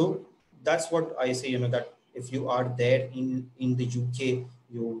 So that's what I say, that if you are there in the UK,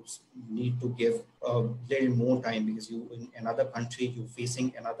 you need to give a little more time, because you in another country, you're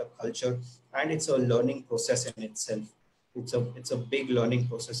facing another culture, and it's a learning process in itself. It's a big learning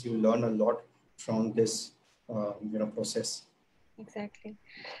process. You learn a lot from this process. Exactly.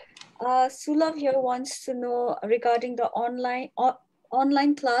 Sulav here wants to know regarding the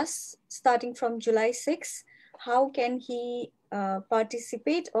online class starting from July 6th. How can he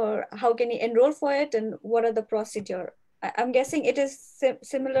participate, or how can he enroll for it, and what are the procedure? I'm guessing it is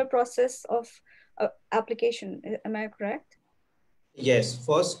similar process of application. Am I correct? Yes.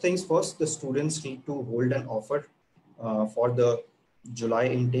 First things first, the students need to hold an offer for the July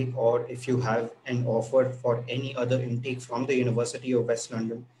intake, or if you have an offer for any other intake from the University of West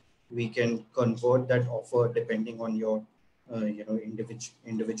London, we can convert that offer depending on your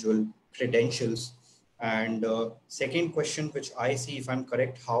individual credentials. And second question, which I see, if I'm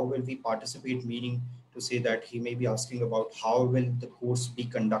correct, how will we participate, meaning to say that he may be asking about how will the course be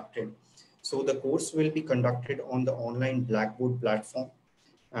conducted. So the course will be conducted on the online Blackboard platform,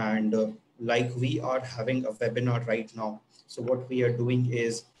 and like we are having a webinar right now. So what we are doing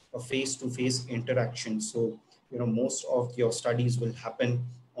is a face-to-face interaction. So most of your studies will happen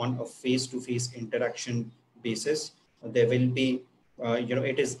on a face-to-face interaction basis. There will be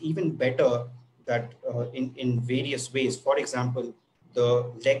it is even better that in various ways. For example,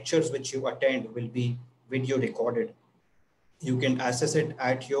 the lectures which you attend will be video recorded. You can access it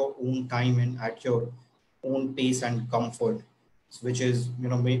at your own time and at your own pace and comfort, which is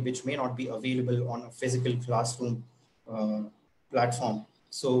which may not be available on a physical classroom platform.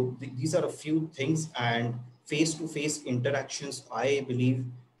 So these are a few things, and face-to-face interactions, I believe,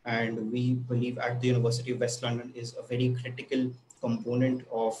 and we believe at the University of West London, is a very critical component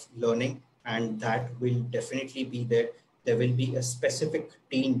of learning, and that will definitely be there. There will be a specific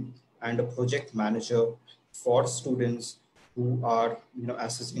team and a project manager for students who are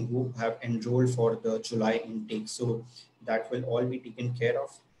assessing, who have enrolled for the July intake. So that will all be taken care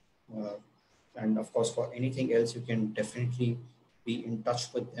of. And of course, for anything else, you can definitely be in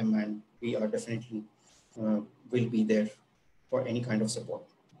touch with them, and we are definitely will be there for any kind of support.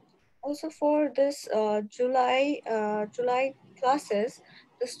 Also for this July classes,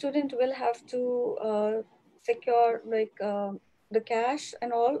 the student will have to secure like the cash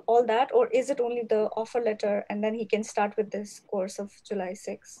and all that, or is it only the offer letter and then he can start with this course of July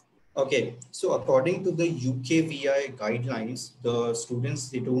 6? Okay, so according to the UKVI guidelines, the students,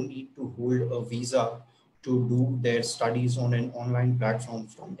 they don't need to hold a visa to do their studies on an online platform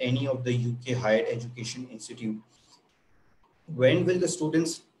from any of the UK higher education institute. When will the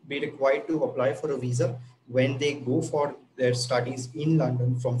students be required to apply for a visa? When they go for their studies in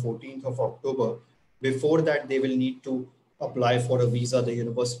London from 14th of October. Before that, they will need to apply for a visa. The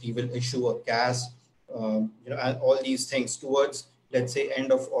university will issue a CAS, and all these things towards, let's say,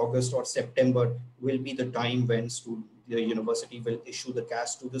 end of August or September will be the time when the university will issue the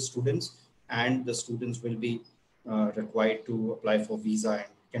CAS to the students, and the students will be required to apply for visa and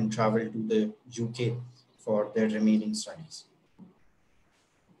can travel to the UK for their remaining studies.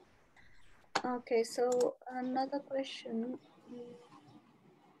 Okay, so another question.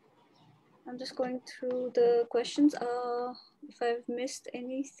 I'm just going through the questions. If I've missed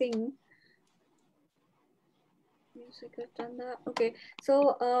anything. Music, I've done that. Okay,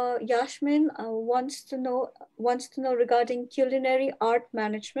 so Yasmin wants to know regarding culinary art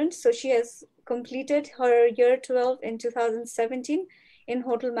management. So she has completed her year 12 in 2017 in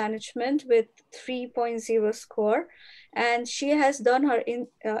hotel management with 3.0 score, and she has done her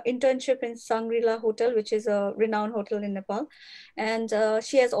internship in Shangri-La Hotel, which is a renowned hotel in Nepal, and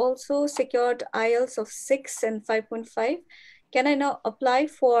she has also secured IELTS of 6 and 5.5. Can I now apply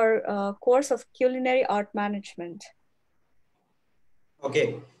for a course of culinary art management?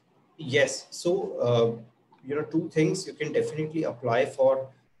 Okay, yes. So, two things. You can definitely apply for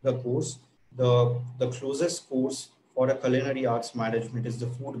the course. The closest course for a culinary arts management is the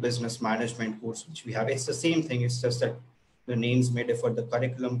food business management course, which we have. It's the same thing. It's just that the names may differ. The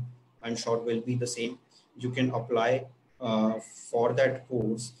curriculum, I'm sure, will be the same. You can apply for that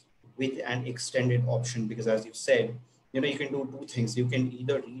course with an extended option, because as you said, you can do two things. You can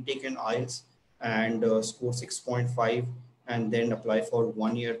either retake an IELTS and score 6.5 and then apply for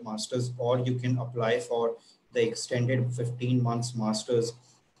 1 year masters, or you can apply for the extended 15 months masters,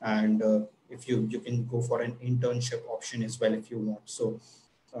 and if you can go for an internship option as well if you want. So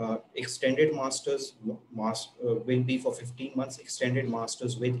extended masters will be for 15 months, extended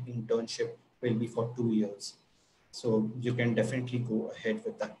masters with internship will be for 2 years. So you can definitely go ahead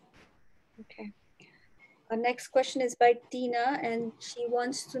with that. Okay. Our next question is by Tina, and she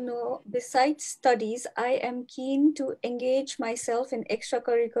wants to know, besides studies, I am keen to engage myself in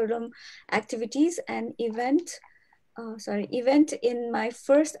extracurricular activities and event in my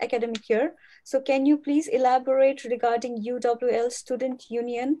first academic year. So can you please elaborate regarding UWL Student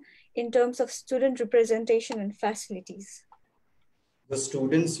Union in terms of student representation and facilities? The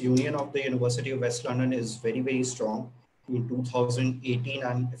Students' Union of the University of West London is very, very strong. In 2018,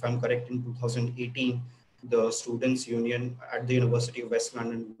 and if I'm correct, in 2018, the Students' Union at the University of West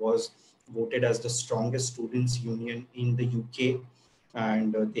London was voted as the strongest students' union in the UK.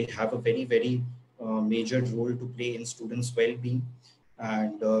 And they have a very, very major role to play in students' well-being.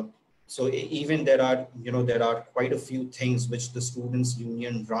 And so even there are quite a few things which the Students'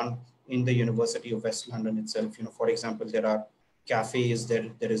 Union run in the University of West London itself. For example, there are cafes,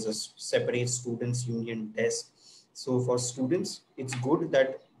 there is a separate students union desk. So for students, it's good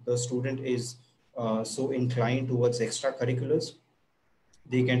that the student is so inclined towards extracurriculars.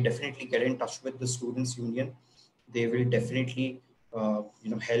 They can definitely get in touch with the students union. They will definitely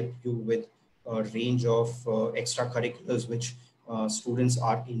help you with a range of extracurriculars which students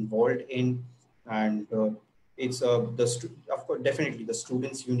are involved in. And it's of course, definitely the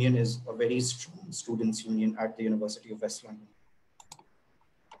students union is a very strong students union at the University of West London.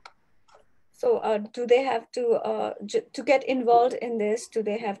 So do they have to get involved in this, do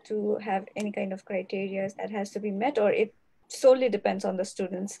they have to have any kind of criteria that has to be met, or it solely depends on the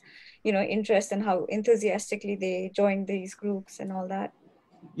students, interest and how enthusiastically they join these groups and all that?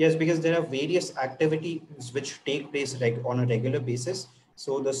 Yes, because there are various activities which take place on a regular basis.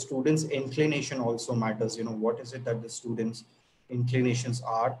 So the students' inclination also matters. What is it that the students' inclinations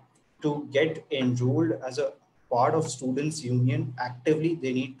are to get enrolled as a part of students' union actively?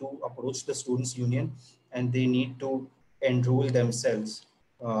 They need to approach the students' union and they need to enroll themselves,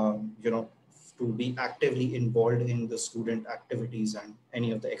 to be actively involved in the student activities and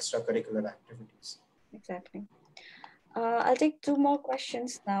any of the extracurricular activities. Exactly. I'll take two more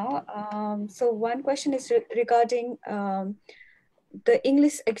questions now. So one question is regarding the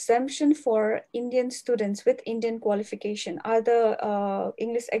English exemption for Indian students with Indian qualification. Are the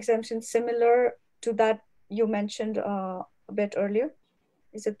English exemptions similar to that you mentioned a bit earlier?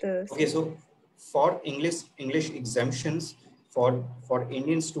 Is it the same? Okay, so for English exemptions for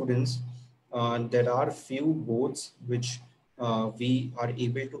Indian students, there are few boards which we are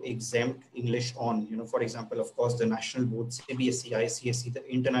able to exempt English on. For example, of course, the national boards, CBSE, ICSE, the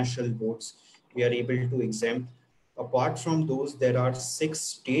international boards, we are able to exempt. Apart from those, there are 6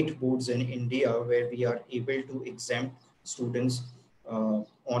 state boards in India where we are able to exempt students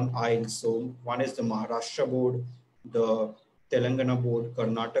on IELTS. So one is the Maharashtra board, the Telangana board,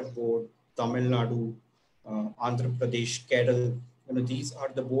 Karnataka board, Tamil Nadu, Andhra Pradesh, Kerala. These are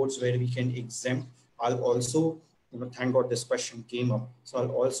the boards where we can exempt. I'll also, thank God this question came up. So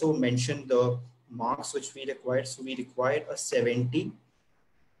I'll also mention the marks which we required. So we required a 70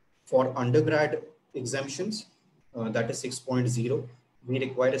 for undergrad exemptions, that is 6.0. We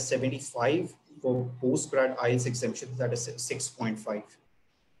require a 75 for postgrad IELTS exemptions, that is 6.5.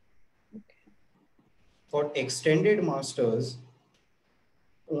 For extended masters,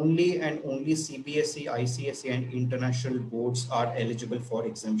 only and only CBSE, ICSE, and international boards are eligible for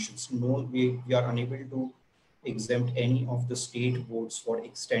exemptions. No, we are unable to exempt any of the state boards for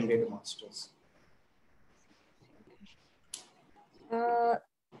extended masters.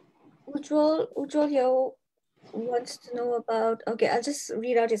 Ujjwal here wants to know about, okay, I'll just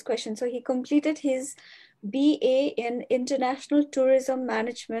read out his question. So he completed his BA in International Tourism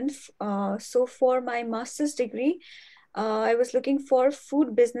Management. So for my master's degree, I was looking for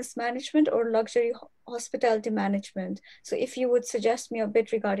food business management or luxury hospitality management. So if you would suggest me a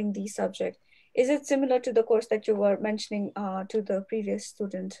bit regarding these subjects, is it similar to the course that you were mentioning to the previous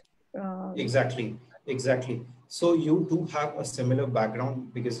student? Exactly. So you do have a similar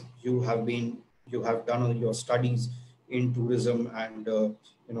background because you have done your studies in tourism and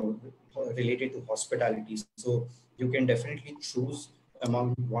related to hospitality. So you can definitely choose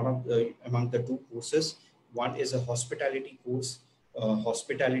among the two courses. One is a hospitality course.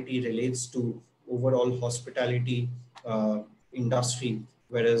 Hospitality relates to overall hospitality industry,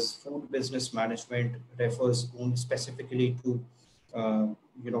 whereas food business management refers only specifically to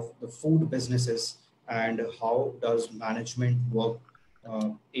the food businesses and how does management work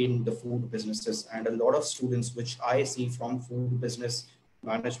in the food businesses. And a lot of students which I see from food business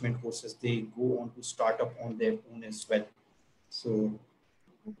management courses, they go on to start up on their own as well. So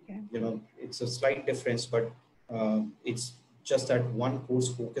okay. It's a slight difference, but it's just that one course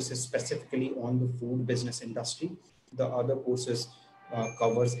focuses specifically on the food business industry. The other courses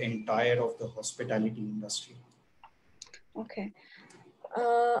covers entire of the hospitality industry. Okay.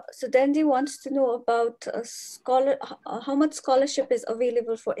 So Dandy wants to know about how much scholarship is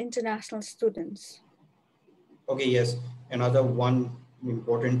available for international students. Okay, yes, another one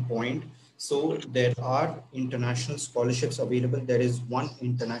important point. So there are international scholarships available. There is one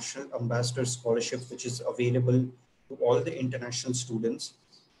international ambassador scholarship which is available to all the international students,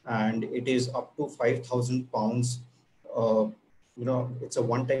 and it is up to £5,000. It's a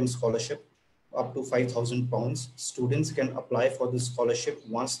one-time scholarship up to £5,000. Students can apply for the scholarship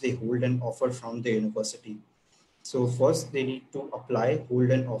once they hold an offer from the university. So first they need to apply,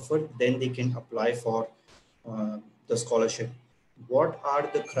 hold an offer, then they can apply for the scholarship. What are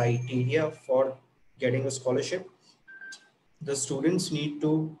the criteria for getting a scholarship? The students need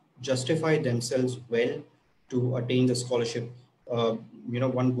to justify themselves well to attain the scholarship.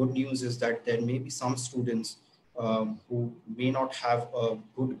 one good news is that there may be some students who may not have a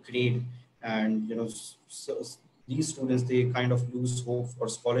good grade, and so these students, they kind of lose hope for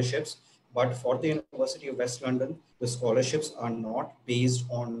scholarships. But for the University of West London, the scholarships are not based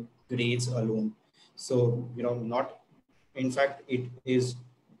on grades alone. So not, in fact, it is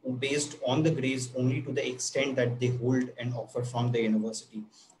based on the grades only to the extent that they hold an offer from the university,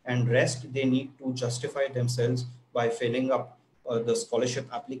 and rest they need to justify themselves by filling up the scholarship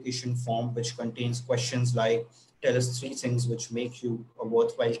application form, which contains questions like, tell us 3 things which make you a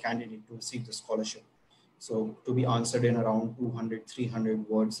worthwhile candidate to receive the scholarship. So to be answered in around 200, 300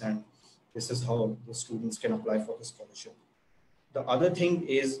 words, and this is how the students can apply for the scholarship. The other thing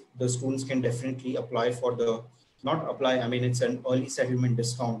is the students can definitely apply for the, not apply, I mean, it's an early settlement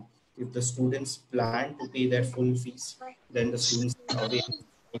discount. If the students plan to pay their full fees, then the students can avail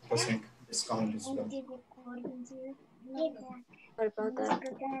 5% discount as well. Sorry about that.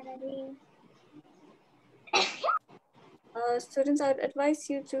 Students, I'd advise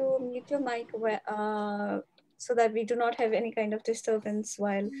you to mute your mic so that we do not have any kind of disturbance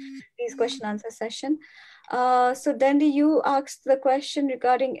while these question answer session. So Dandy, you asked the question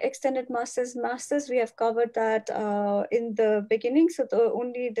regarding extended masters. We have covered that in the beginning. So the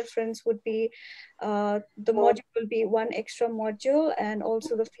only difference would be the module will be one extra module, and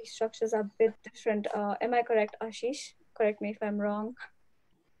also the fee structures are a bit different. Am I correct, Ashish? Correct me if I'm wrong.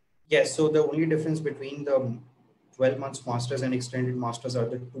 Yes, so the only difference between the 12 months masters and extended masters are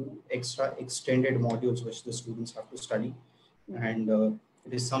the 2 extra extended modules which the students have to study. And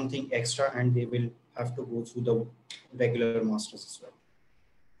it is something extra, and they will have to go through the regular masters as well.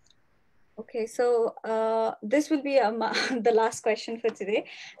 Okay, so this will be the last question for today.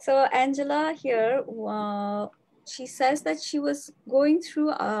 So Angela here, she says that she was going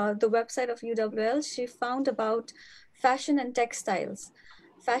through the website of UWL. She found about fashion and textiles,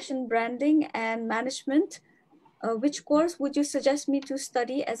 fashion branding and management. Which course would you suggest me to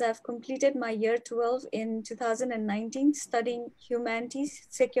study, as I've completed my year 12 in 2019, studying humanities,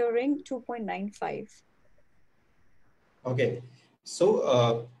 securing 2.95? Okay,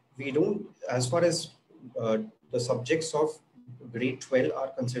 so we don't, as far as the subjects of grade 12 are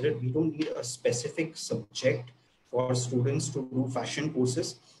considered, we don't need a specific subject for students to do fashion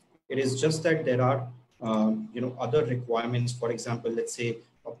courses. It is just that there are other requirements. For example, let's say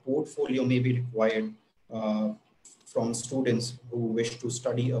a portfolio may be required from students who wish to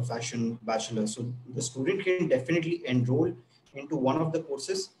study a fashion bachelor. So the student can definitely enroll into one of the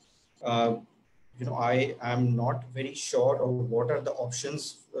courses. I am not very sure of what are the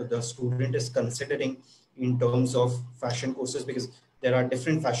options the student is considering in terms of fashion courses, because there are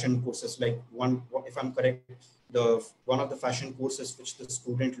different fashion courses. Like one, if I'm correct, one of the fashion courses which the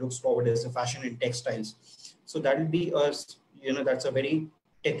student looks forward is a fashion in textiles. So that will be that's a very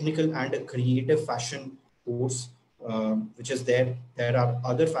technical and a creative fashion course, which is there. There are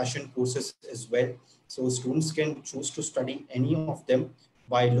other fashion courses as well. So students can choose to study any of them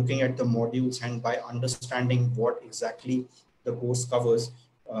by looking at the modules and by understanding what exactly the course covers.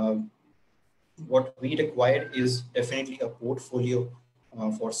 What we require is definitely a portfolio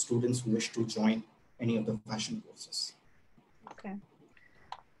for students who wish to join any of the fashion courses. Okay.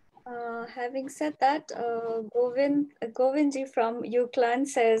 Having said that, Govindji from UCLan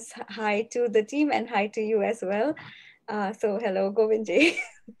says hi to the team and hi to you as well. So hello, Govindji.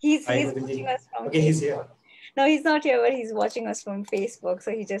 he's watching us from okay, he's here. No, he's not here, but he's watching us from Facebook.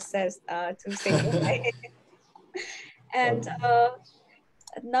 So he just says to say hi. And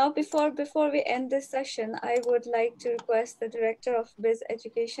now, before we end this session, I would like to request the Director of Biz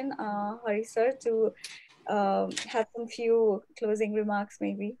Education, Hari Sir, to have some few closing remarks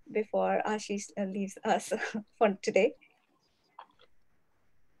maybe before Ashish leaves us for today.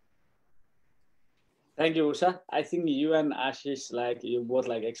 Thank you, Usha. I think you and Ashish, you both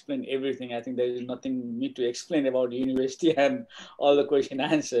explained everything. I think there is nothing need to explain about university and all the question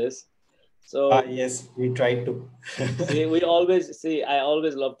answers. So yes, we tried to. see, I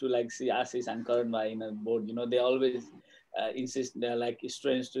always love to see Ashish and Karan in a board. They always insist they're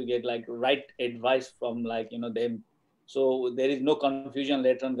students to get right advice from them. So there is no confusion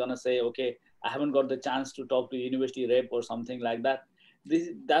later on gonna say, okay, I haven't got the chance to talk to university rep or something like that.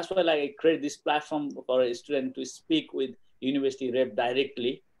 That's why I create this platform for a student to speak with university rep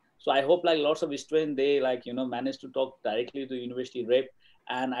directly. So I hope lots of students, they manage to talk directly to university rep.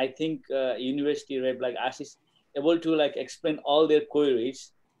 And I think university rep Ashish able to explain all their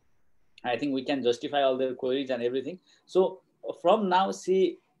queries. I think we can justify all their queries and everything. So from now,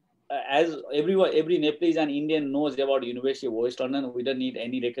 see, as every Nepalese and Indian knows about University of West London, we don't need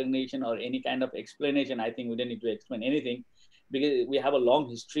any recognition or any kind of explanation. I think we don't need to explain anything. because we have a long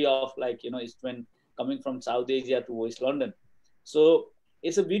history of like, you know, students coming from South Asia to West London. So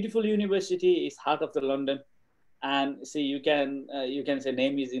it's a beautiful university. It's heart of the London, and see, you can say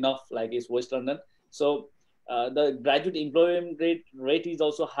name is enough, like it's West London. So the graduate employment rate is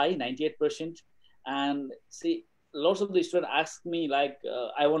also high, 98%. And see, lots of the students ask me like,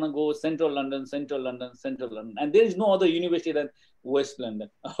 I want to go Central London, and there is no other university than West London.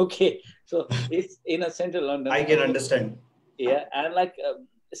 Okay, so it's in a Central London. I can understand. Yeah, and like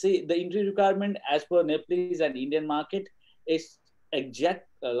see, the entry requirement as per Nepalese and Indian market is exact,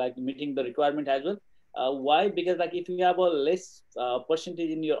 like meeting the requirement as well. Why? Because like if you have a less percentage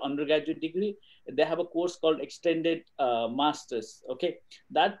in your undergraduate degree, they have a course called extended masters. Okay,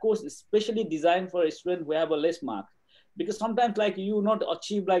 that course is specially designed for a student who have a less mark, because sometimes like you not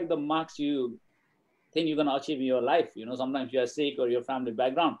achieve like the marks you think you're gonna achieve in your life. You know, sometimes you are sick or your family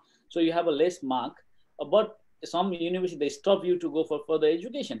background, so you have a less mark. But some university they stop you to go for further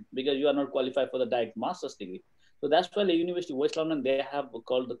education because you are not qualified for the direct master's degree. So that's why the University of West London, they have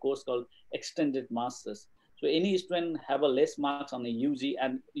called the course called extended masters. So any student have a less marks on the UG,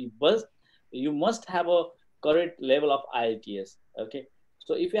 and you must have a correct level of IELTS. Okay,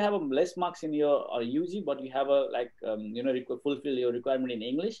 so if you have a less marks in your UG, but you have a like you know, fulfill your requirement in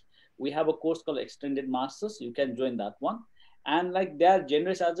English, we have a course called extended masters. You can join that one. And like they are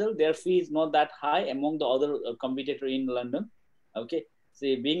generous as well. Their fee is not that high among the other competitor in London. Okay,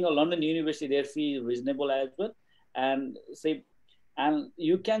 see, being a London university, their fee is reasonable as well. And say, and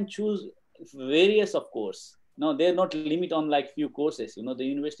you can choose various of course. No, they're not limit on like few courses. You know, the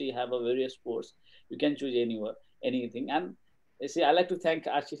university have a various course. You can choose anywhere, anything. And see, I like to thank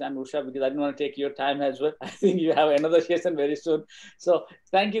Ashish and Usha because I don't want to take your time as well. I think you have another session very soon. So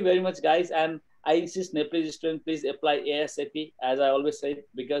thank you very much, guys. And I insist, Nepalese students, please apply ASAP, as I always say,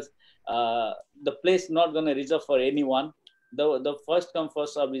 because the place not going to reserve for anyone. The first come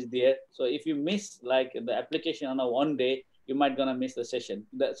first serve is there. So if you miss like the application on a one day, you might gonna miss the session.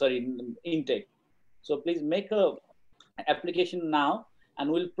 Intake. So please make a application now,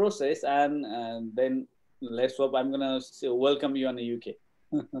 and we'll process, and then let's hope I'm gonna welcome you on the UK.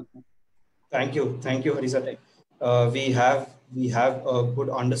 Thank you, Harisar. We have a good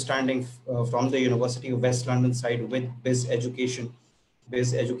understanding from the University of West London side with BIS Education.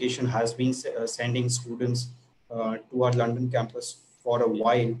 BIS Education has been sending students to our London campus for a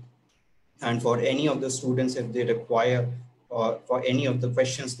while, and for any of the students, if they require for any of the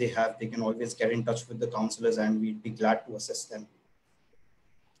questions they have, they can always get in touch with the counselors, and we'd be glad to assist them.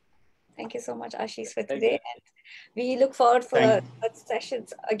 Thank you so much, Ashish, for today. And we look forward for the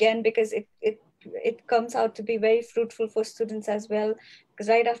sessions again, because it comes out to be very fruitful for students as well. Because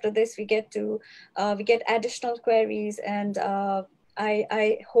right after this, we get additional queries, and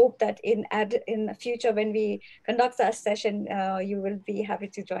I hope that in the future when we conduct that session, you will be happy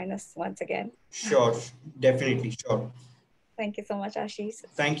to join us once again. Sure, definitely, sure. Thank you so much, Ashish.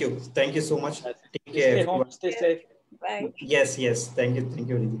 Thank you so much. Take care. Stay home, stay safe. Bye. Yes. Thank you,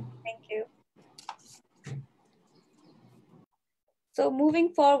 Riddhi. Thank you. So moving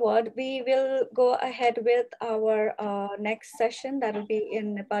forward, we will go ahead with our next session that will be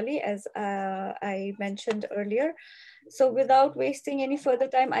in Nepali, as I mentioned earlier. So without wasting any further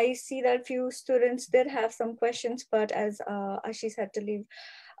time, I see that few students did have some questions, but as Ashish had to leave,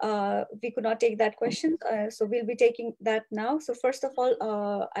 we could not take that question. So we'll be taking that now. So first of all,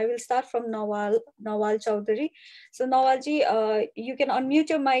 I will start from Nawal Chowdhury. So Nawalji, you can unmute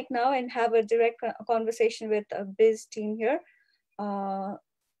your mic now and have a direct conversation with BIS team here.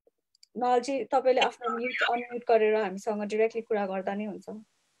 नवलजी तपाईले आफ्नो unmute गरेर हामीसँग directly कुरा गर्दा नै हुन्छ।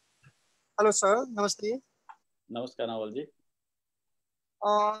 Hello sir, नमस्ते। नमस्कार नवलजी।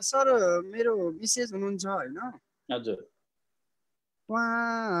 सर मेरो विशेष हुनुहुन्छ हैन? हजुर।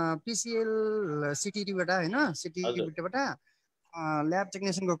 उहाँ पीसीएल सिटीबाट हैन, सिटीबाट ल्याब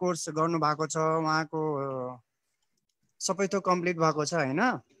टेक्निशियनको कोर्स गर्नु भएको छ। उहाँको सबै थोक कम्प्लिट भएको छ हैन?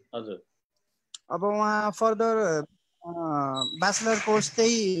 हजुर। अब उहाँ फर्दर ब्याचलर कोर्स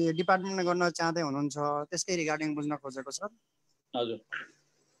त्यही डिपार्टमेन्टमा गर्न चाहदै हुनुहुन्छ, त्यसकै रिगार्डिङ बुझ्न खोजेको छ। हजुर।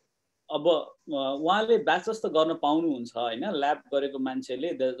 अब उहाँले ब्याचलर्स त गर्न पाउनुहुन्छ हैन, ल्याब गरेको मान्छेले।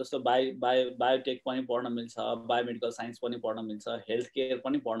 जस्तो बायोटेक पनि पढ्न मिल्छ, बायोमेडिकल साइन्स पनि पढ्न मिल्छ, हेल्थ केयर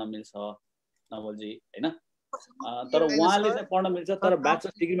पनि पढ्न मिल्छ नवलजी हैन। तर उहाँले चाहिँ पढ्न मिल्छ, तर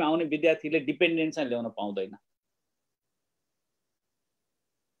ब्याचलर्स डिग्रीमा आउने विद्यार्थीले डिपेन्डेन्स चाहिँ ल्याउन पाउँदैन।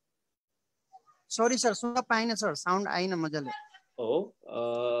 सरी सर, सुन्न पाइन सर, साउन्ड आइन मजाले। हो,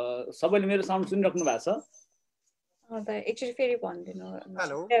 सबैले मेरो साउन्ड सुनिराख्नु भएको छ? एकचोटि फेरि भनिदिनु।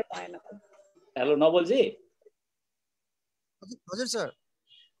 Hello hello नवलजी। हजुर सर।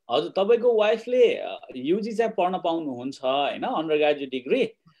 हजुर तपाईको वाइफले युजी चाहिँ पढ्न पाउनुहुन्छ हैन अन्डर ग्रेजुएट डिग्री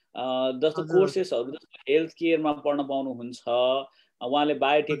जस्तो कोर्सेसहरु जस्तो हेल्थ केयरमा पढ्न पाउनुहुन्छ उहाँले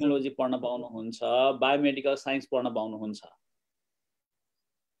बायोटेक्नोलोजी पढ्न पाउनुहुन्छ बायोमेडिकल साइन्स पढ्न पाउनुहुन्छ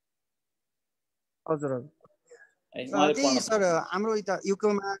हजुर हजुर त्यही सर हाम्रो यता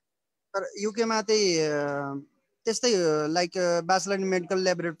युकेमा चाहिँ त्यस्तै लाइक ब्याचलर इन मेडिकल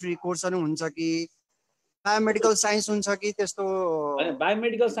ल्याबोरेटरी कोर्सहरु हुन्छ कि बायोमेडिकल साइन्स हुन्छ कि त्यस्तो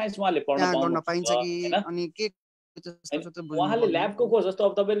बायोमेडिकल साइन्स उहाँले पढ्न पाइन्छ कि अनि के उहाँले ल्याबको कोर्स जस्तो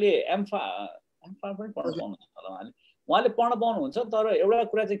अब तपाईले एमफार पनि पढ्न पाउनुहुन्छ होला उहाँले पढ्न पाउनुहुन्छ तर एउटा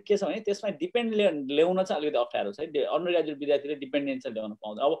कुरा चाहिँ के छ भने त्यसमा डिपेन्ड ल्याउन चाहिँ अलिकति अप्ठ्यारो छ अन्डर ग्रेजुएट विद्यार्थीले डिपेन्डेन्ट चाहिँ ल्याउन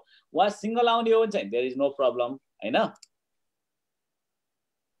पाउँदैन अब उहाँ सिंगल आउने हो भने चाहिँ there is no problem Hahn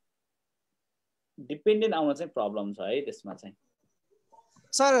dependent आउन चाहिँ प्रब्लम छ है त्यसमा चाहिँ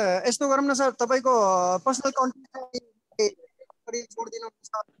सर यस्तो गरौँ न सर तपाईको पर्सनल कन्ट्याक्ट छोड्दिनु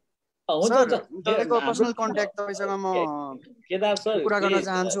हुन्छ तपाईको पर्सनल कन्ट्याक्ट तपाईसँग म केदार सर कुरा गर्न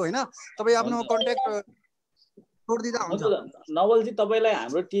चाहन्छु हैन तपाई आफ्नो कन्ट्याक्ट छोड्दिदा हुन्छ नवलजी तपाईलाई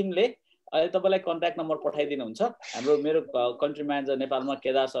हाम्रो टिमले अहिले तपाईलाई कन्ट्याक्ट नम्बर पठाइदिनुहुन्छ हाम्रो मेरो कन्ट्री म्यानेजर नेपालमा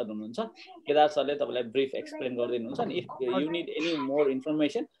केदार सर हुनुहुन्छ केदार सरले तपाईलाई ब्रिफ एक्सप्लेन गरिदिनुहुन्छ अनि if you need any more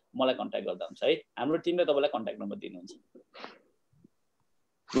information मलाई कन्ट्याक्ट गर्दा हुन्छ है हाम्रो टिमले तपाईलाई कन्ट्याक्ट नम्बर दिनुहुन्छ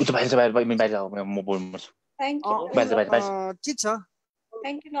Thank you.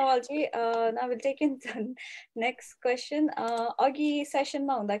 Thank you, Nawalji. Now we'll take in the next question. Agi session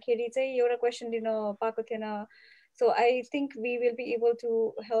ma hunda kheri chai euta question dinu paako thena. So I think we will be able to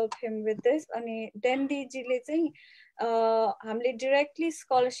help him with this. Ani Dendi ji le chai hamle directly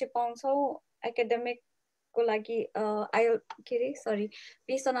scholarship paउँछौ academic को लागि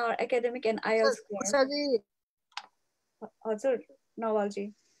based on our academic and IELTS score. हजुर नवलजी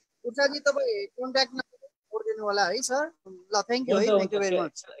उषाजी तपाई contact number दिनु होला है sir ल thank you very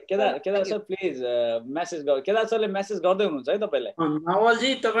much Kedar sir please message गर केदार सरले मेसेज गर्दै हुनुहुन्छ है तपाईलाई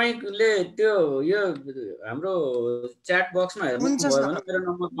नवलजी तपाईले त्यो यो हाम्रो च्याट बक्समा हेर्नु भयो भने मेरो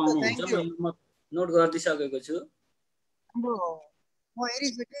नम्बर पाउनुहुन्छ म नम्बर नोट गरिदिसकेको छु म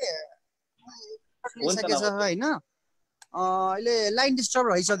हेरिसके सर हैन अहिले लाइन डिस्टर्ब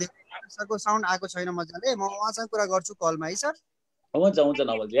रहेछ सरको साउन्ड आएको छैन मजाले म उहाँसँग कुरा गर्छु कलमा है सर हुन्छ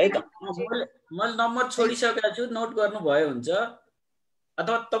नवलजी है त मैले नम्बर छोडिसकेको छु नोट गर्नु भयो हुन्छ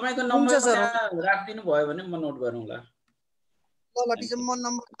अथवा तपाईको नम्बर राख्दिनु भयो भने म नोट गरौँला ल टिचर म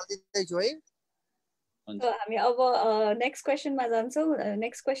नम्बर दिदै छु है So हामी अब नेक्स्ट क्वेशनमा जान्छौँ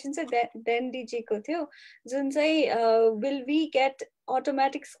नेक्स्ट क्वेशन चाहिँ डेन्डी जी को थियो जुन चाहिँ will we get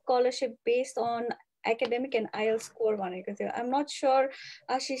automatic scholarship based on academic and IELTS score भनेको थियो I'm not sure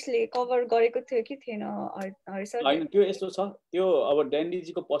आशिषले कभर गरेको थियो कि थिएन हैन त्यो यस्तो छ त्यो अब डेन्डी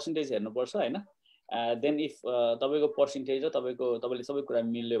जी को पर्सेन्टेज हेर्नु पर्छ हैन देन इफ तपाईको पर्सेन्टेज र तपाईले सबै कुरा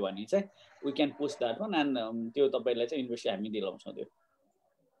मिल्यो भने चाहिँ we can push that one and त्यो तपाईलाई चाहिँ युनिभर्सिटी हामी दिलाउँछौँ त्यो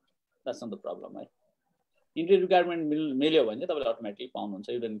that's not the problem है इन्ट्री रिक्वायरमेन्ट मिल्यो भने चाहिँ तपाईले अटोमेटिकली पाउनुहुन्छ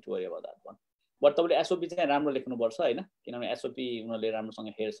you don't worry about that one but तपाईले एसओपी चाहिँ राम्रो लेख्नु पर्छ हैन किनभने एसओपी उनीहरुले राम्रोसँग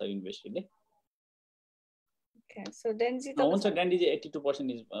हेर्छ युनिभर्सिटीले Okay, so Denji हुन्छ डेन्डी जी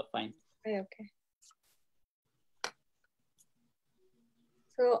 82% is fine okay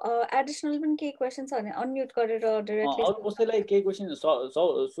so additional पनि के क्वेशन छ भने अनम्युट गरेर डाइरेक्टली अरु कसैलाई के क्वेशन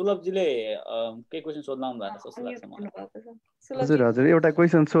सुलभ जीले के क्वेशन सोध्न आउनु भएको छ जस्तो लाग्छ मलाई हजुर हजुर एउटा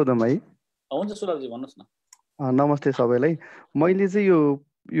क्वेशन सोधौँ है हुन्छ सुलभ जी भन्नुस् न नमस्ते सबैलाई मैले चाहिँ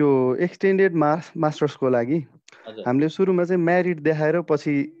यो एक्सटेन्डेड मास्टर्सको लागि हामीले सुरुमा चाहिँ मेरिट देखाएर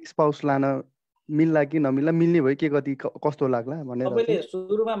पछि स्पाउस लान मिल्ला कि नमिल्ला मिल्ने भयो के कति कस्तो लाग्ला भनेर तपाईले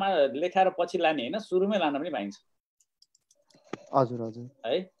सुरुमा लेखाएर पछि लाने हैन सुरुमै लान पनि पाइन्छ हजुर हजुर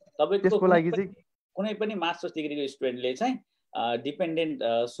है तपाईको त्यसको लागि चाहिँ कुनै पनि मास्टर्स डिग्रीको स्टुडेन्टले चाहिँ डिपेन्डेन्ट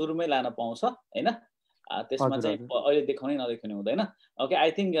सुरुमै लान पाउँछ हैन त्यसमा चाहिँ अहिले देखाउने नदेखाउने हुँदैन ओके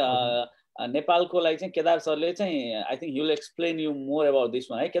आई थिंक नेपालको लागि चाहिँ केदार सरले चाहिँ I think he will explain you more about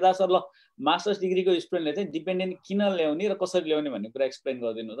this one है केदार सर ल मास्टर्स डिग्रीको स्टुडेन्टले चाहिँ डिपेन्डेन्ट किन ल्याउने र कसरी ल्याउने भन्ने कुरा एक्सप्लेन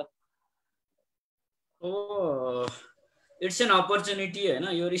गरिदिनु त it's an opportunity Hahn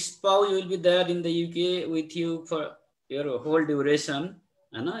your spouse will be there in the UK with you for your whole duration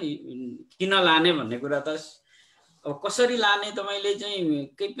हैन किन लाने भन्ने कुरा त अब कसरी लाने तपाईले चाहिँ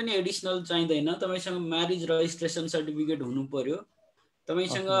केही पनि एडिसनल चाहिँदैन तपाईसँग म्यारेज रजिस्ट्रेसन सर्टिफिकेट हुनु पर्यो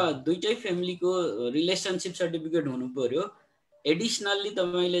तपाईसँग दुईटै फ्यामिलीको रिलेसनशिप सर्टिफिकेट हुनु पर्यो एडिसनली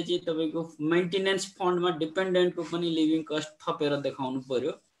तपाईले चाहिँ तपाईको मेन्टेनेन्स फन्डमा डिपेन्डेन्टको पनि लिभिङ कस्ट थपेर देखाउनु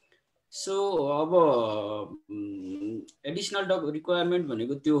पर्यो सो अब एडिसनल रिक्वायरमेन्ट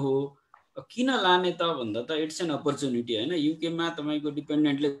भनेको त्यो हो किन लाने त भन्दा त it's an opportunity Hahn UK मा तपाईको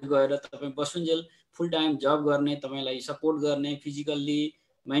डिपेन्डेन्टले गएर तपाई बसुन्जेल फुल टाइम जब गर्ने तपाईलाई सपोर्ट गर्ने फिजिकल्ली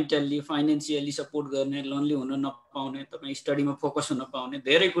मेन्टल्ली फाइनेन्सियली सपोर्ट गर्ने, लोनली हुन नपाउने, तपाईँ स्टडीमा फोकस हुन पाउने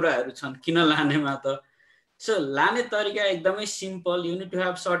धेरै कुराहरू छन् किन लानेमा त। सो लाने तरिका एकदमै simple, you need to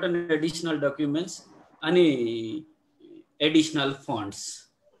have certain additional documents अनि एडिसनल फन्ड्स।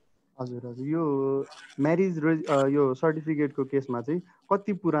 हजुर हजुर, यो म्यारिज यो सर्टिफिकेटको केसमा चाहिँ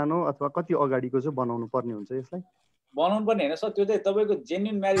कति पुरानो अथवा कति अगाडिको चाहिँ बनाउनु पर्ने हुन्छ यसलाई? बनाउनु पर्ने होइन सर, त्यो चाहिँ तपाईँको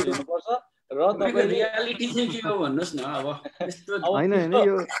जेन्युन म्यारिज हुनुपर्छ र तपाईँको रियालिटी चाहिँ के हो भन्नुहोस् न। अब होइन होइन,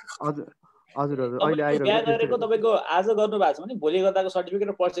 यो हजुर हजुर हजुर अहिले आइरहेको बिहा गरेको तपाईँको आज गर्नु भएको छ भने भोलि गर्दाको सर्टिफिकेट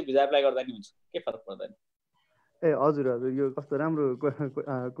र पर्सि भिजा एप्लाई गर्दा नि हुन्छ, के फरक पर्दैन। ए हजुर हजुर, यो कस्तो राम्रो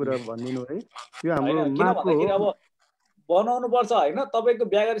कुरा भनिदिनु है। यो हाम्रो किन भन्दाखेरि अब बनाउनु पर्छ होइन, तपाईँको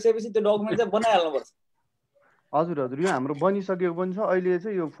बिहा गरिसकेपछि त्यो डकुमेन्ट चाहिँ बनाइहाल्नुपर्छ। हजुर हजुर, यो हाम्रो बनिसकेको पनि छ, अहिले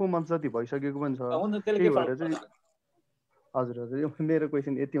चाहिँ यो 4 months जति भइसकेको पनि छ। त्यही भएर चाहिँ हजुर हजुर, यो मेरो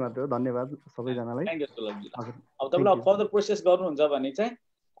क्वेसन यति मात्र हो। धन्यवाद सबैजनालाई। अब तपाईँलाई फर्दर प्रोसेस गर्नुहुन्छ भने चाहिँ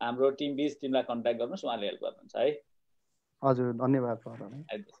हाम्रो टिमलाई कन्ट्याक्ट गर्नुहोस्, उहाँले हेल्प गर्नुहुन्छ है। हजुर धन्यवाद।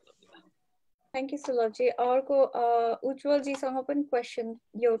 Thank you Sulabhji. अर्को उज्जवलजीसँग पनि क्वेसन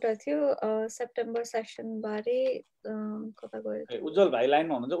एउटा थियो सेप्टेम्बर सेसन बारे, कता गयो? उज्जवल भाइ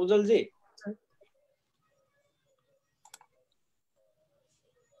लाइनमा हुनुहुन्छ? उज्जवलजी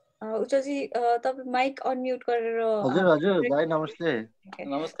उज्जवलजी तपाईँ माइक अनम्युट गरेर। हजुर हजुर भाइ नमस्ते।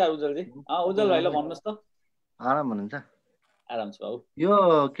 नमस्कार उज्जवलजी। उज्जवल भाइलाई भन्नुहोस् त। आराम हुनुहुन्छ? आराम छ बाबु। यो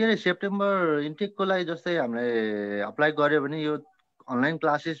के अरे सेप्टेम्बर इन्टेकको लागि जस्तै हामीले अप्लाई गर्यो भने यो अनलाइन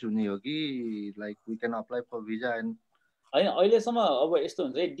क्लासेस हुने हो कि like we can apply for भिजा एन्ड? होइन अहिलेसम्म अब यस्तो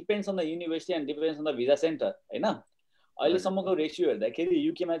हुन्छ, depends on the university end depends on the भिजा सेन्टर होइन। अहिलेसम्मको रेसियो हेर्दाखेरि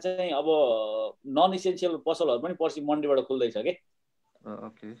युकेमा चाहिँ अब नन इसेन्सियल पसलहरू पनि पर्सि मन्डेबाट खुल्दैछ कि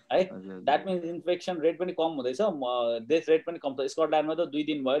है। द्याट मिन्स इन्फेक्सन रेट पनि कम हुँदैछ, डेथ रेट पनि कम छ। स्कटल्यान्डमा त 2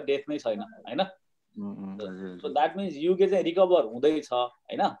 दिन भयो डेथ नै छैन होइन। सो द्याट मिन्स युके चाहिँ रिकभर हुँदैछ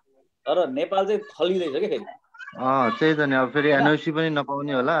होइन, तर नेपाल चाहिँ थलिँदैछ कि फेरि। त्यही त नि, अब फेरि एनओसी पनि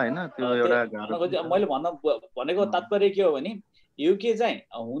नपाउने होला होइन, त्यो एउटा गाह्रो। मैले भनेको तात्पर्य के हो भने युके चाहिँ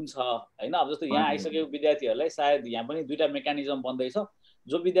हुन्छ होइन। अब जस्तो यहाँ आइसकेको विद्यार्थीहरूलाई सायद यहाँ पनि 2टा मेकानिजम बन्दैछ।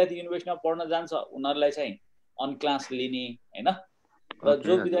 जो विद्यार्थी युनिभर्सिटीमा पढ्न जान्छ उनीहरूलाई चाहिँ अन क्लास लिने होइन, र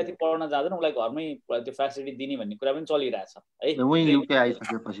जो विद्यार्थी पढ्न जाँदैन उसलाई घरमै त्यो फेसिलिटी दिने भन्ने कुरा पनि चलिरहेछ है। युके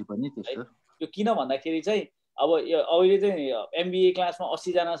आइसकेपछि पनि त्यस्तो। त्यो किन भन्दाखेरि चाहिँ अब अहिले चाहिँ एमबिए क्लासमा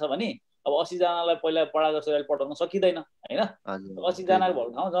 80 जना छ भने अब 80 जनालाई पहिला पढाएको जस्तो पढाउन सकिँदैन होइन। 80 जनाको भएको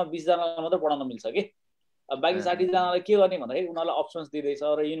ठाउँ जम्मा 20 जनालाई मात्रै पढाउन मिल्छ कि। अब बाँकी 60 जनालाई के गर्ने भन्दाखेरि उनीहरूलाई अप्सन्स दिँदैछ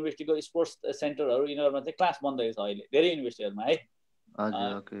र युनिभर्सिटीको स्पोर्ट्स सेन्टरहरू यिनीहरूमा चाहिँ क्लास बन्दैछ अहिले धेरै युनिभर्सिटीहरूमा है,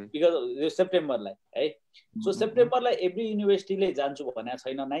 बिकज यो सेप्टेम्बरलाई है। सो सेप्टेम्बरलाई एभ्री युनिभर्सिटीले जान्छु भनेको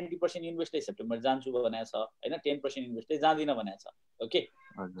छैन, 90% युनिभर्सिटीले सेप्टेम्बर जान्छु भनेको छ होइन, 10% युनिभर्सिटी जाँदिन भनेको छ। ओके,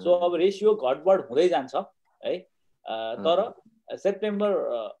 सो अब रेसियो घटबड हुँदै जान्छ है। तर September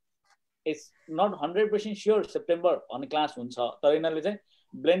it's not 100% sure September अनि क्लास हुन्छ, तर यिनीहरूले चाहिँ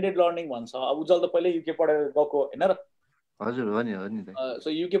ब्लेन्डेड लर्निङ भन्छ। अब उज्जवल त पहिल्यै युके पढेर गएको होइन र? हजुर हो नि हो नि। सो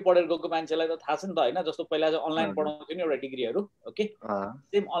युके पढेर गएको मान्छेलाई त थाहा छ नि त होइन, जस्तो पहिला चाहिँ अनलाइन पढाउँथ्यो नि एउटा डिग्रीहरू। ओके,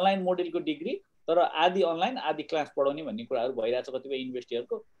 सेम अनलाइन मोडलको डिग्री तर आधी अनलाइन आधी क्लास पढाउने भन्ने कुराहरू भइरहेछ कतिपय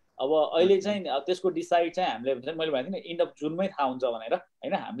युनिभर्सिटीहरूको। अब अहिले चाहिँ त्यसको डिसाइड चाहिँ हामीले मैले भनेको थिएँ नि इन्ड अफ जुनमै थाहा हुन्छ भनेर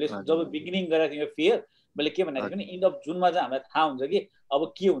होइन। हामीले जब बिगिनिङ गरेको थियौँ फेयर, मैले के भनेको थिएँ भने इन्ड अफ जुनमा चाहिँ हामीलाई थाहा हुन्छ कि अब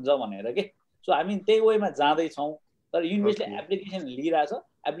के हुन्छ भनेर के। सो हामी त्यही वेमा जाँदैछौँ, तर युनिभर्सिटीले एप्लिकेसन लिइरहेछ,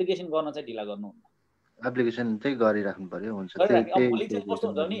 एप्लिकेसन गर्न चाहिँ ढिला गर्नुहुन्न। एप्लिकेसन चाहिँ गरिराख्नु पर्यो। हुन्छ। भोलि चाहिँ कस्तो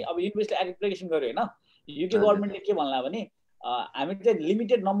हुन्छ भने अब युनिभर्सिटीले एप्लिकेसन गर्यो होइन, युके गभर्मेन्टले के भन्ला भने हामी चाहिँ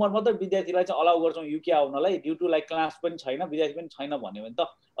लिमिटेड नम्बर मात्रै विद्यार्थीलाई चाहिँ अलाउ गर्छौँ UK आउनलाई, due to like class पनि छैन विद्यार्थी पनि छैन भन्यो भने त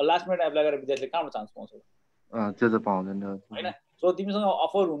लास्ट मिनट एप्लाई गरेर विद्यार्थीले कहाँबाट चान्स पाउँछ? त्यो त पाउँदैन होइन। सो तिमीसँग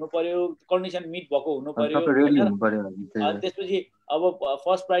अफर हुनु पर्यो, कन्डिसन मिट भएको हुनु पर्यो। त्यसपछि अब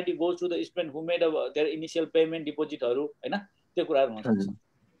first priority goes to the student who made their initial payment डिपोजिटहरू होइन, त्यो कुराहरू हुन्छ।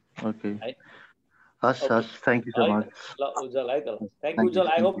 Okay has has, thank you so much. ल उज्जवल है त, thank you Ujjwal.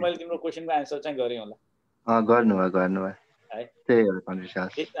 I hope मैले तिम्रो क्वेसनको एन्सर चाहिँ गरेँ होला। गर्नुभयो है, त्यही हो कन्डिसन।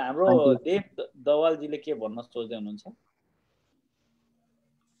 हाम्रो देव दवालजीले के भन्न सोच्दै हुनुहुन्छ?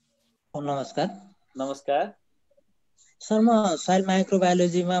 नमस्कार। नमस्कार सर, म सोइल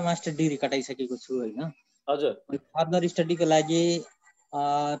माइक्रोबायोलोजीमा मास्टर डिग्री कटाइसकेको छु होइन। हजुर। फर्दर स्टडीको लागि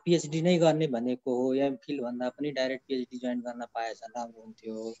पिएचडी नै गर्ने भनेको हो, एमफिल भन्दा पनि डाइरेक्ट पिएचडी जोइन गर्न पाएछ राम्रो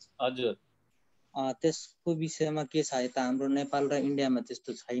हुन्थ्यो। हजुर। त्यसको विषयमा के छ यता हाम्रो नेपाल र इन्डियामा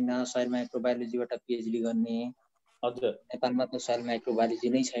त्यस्तो छैन सोइल माइक्रोबायोलोजीबाट पिएचडी गर्ने। हजुर। नेपालमा त सोइल माइक्रोबायोलोजी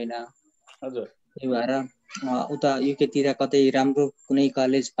नै छैन। हजुर। त्यही भएर उता युकेतिर कतै राम्रो कुनै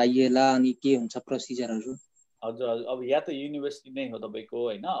कलेज पाइएला अनि के हुन्छ प्रोसिजरहरू? हजुर हजुर, अब या त युनिभर्सिटी नै हो तपाईँको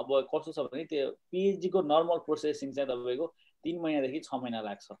होइन। अब कस्तो छ भने त्यो पिएचडीको नर्मल प्रोसेसिङ चाहिँ तपाईँको 3 महिनादेखि 6 महिना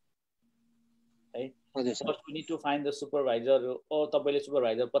लाग्छ है। First we need to find the supervisor. तपाईँले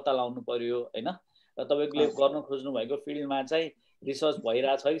सुपरभाइजर पत्ता लगाउनु पर्यो होइन, र तपाईँले गर्न खोज्नु भएको फिल्डमा चाहिँ रिसर्च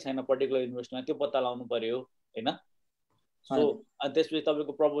भइरहेको छ कि छैन पर्टिकुलर युनिभर्सिटीमा त्यो पत्ता लगाउनु पर्यो होइन। सो अनि त्यसपछि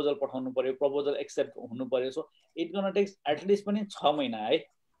तपाईँको प्रपोजल पठाउनु पर्यो, प्रपोजल एक्सेप्ट हुनु पर्यो। So it gun takes at least पनि 6 महिना है।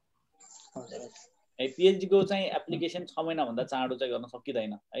 पिएचडी को चाहिँ एप्लिकेसन 6 महिनाभन्दा चाँडो चाहिँ गर्न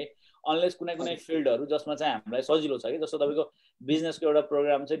सकिँदैन है, अनलेस कुनै कुनै फिल्डहरू जसमा चाहिँ हामीलाई सजिलो छ कि, जस्तो तपाईँको बिजनेसको एउटा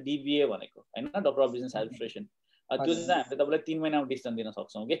प्रोग्राम चाहिँ डिबिए भनेको होइन, डक्टर अफ बिजनेस एडमिनिस्ट्रेसन, त्यो चाहिँ हामीले तपाईँलाई 3 महिनामा डिसिजन दिन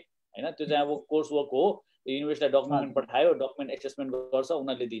सक्छौँ कि होइन। त्यो चाहिँ अब कोर्स वर्क हो, युनिभर्सिटीलाई डकुमेन्ट पठायो, डकुमेन्ट एसेसमेन्ट गर्छ,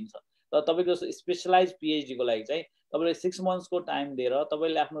 उनीहरूले दिन्छ। तर तपाईँको स्पेसलाइज पिएचडीको लागि चाहिँ तपाईँले 6 मन्थ्सको टाइम दिएर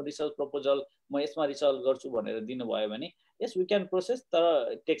तपाईँले आफ्नो रिसर्च प्रपोजल म यसमा रिसर्च गर्छु भनेर दिनुभयो भने यस वी क्यान प्रोसेस,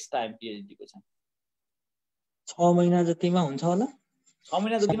 तर टेक्स टाइम पिएचडीको चाहिँ 6 महिना जतिमा हुन्छ होला। 6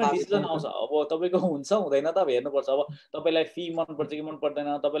 महिना जतिमा डिसिजन आउँछ। अब तपाईँको हुन्छ हुँदैन त हेर्नुपर्छ। अब तपाईँलाई फी मनपर्छ कि मन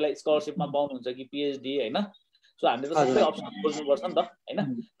पर्दैन, तपाईँलाई स्कलरसिपमा पाउनुहुन्छ कि पिएचडी होइन। सो हामीले त सबै अप्सन खोज्नुपर्छ नि त होइन।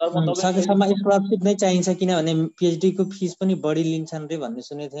 तर म सकेसम्म स्कलरसिप नै चाहिन्छ, किनभने पिएचडी को फिस पनि बढी लिन्छन् रे भन्ने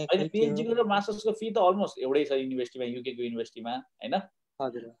सुनेको थिएँ। होइन, पिएचडी को र मास्टर्सको फी त अलमोस्ट एउटै छ युनिभर्सिटीमा, युके को युनिभर्सिटीमा होइन।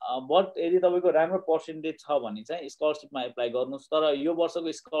 बट यदि तपाईँको राम्रो पर्सेन्टेज छ भने चाहिँ स्कलरसिपमा एप्लाई गर्नुहोस्। तर यो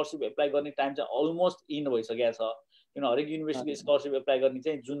वर्षको स्कलरसिप एप्लाई गर्ने टाइम चाहिँ अलमोस्ट इन भइसकेको छ, किन हरेक युनिभर्सिटीको स्कलरसिप एप्लाई गर्ने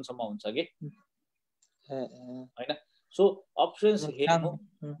चाहिँ जुनसम्म हुन्छ कि होइन। सो अप्सन्स हेर्नु,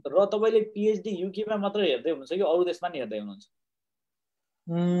 र तपाईँले पिएचडी युकेमा मात्र हेर्दै हुनुहुन्छ कि अरू देशमा नि हेर्दै हुनुहुन्छ?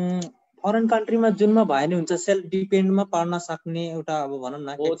 फरेन कन्ट्रीमा जुनमा भयो नि हुन्छ, सेल्फ डिपेन्डमा पढ्न सक्ने एउटा अब भनौँ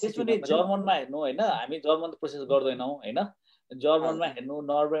न। त्यसपछि जर्मनमा हेर्नु होइन, हामी जर्मन त प्रोसेस गर्दैनौँ होइन। जर्मनमा हेर्नु,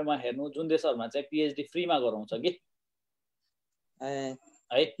 नर्वेमा हेर्नु, जुन देशहरूमा चाहिँ पिएचडी फ्रीमा गराउँछ कि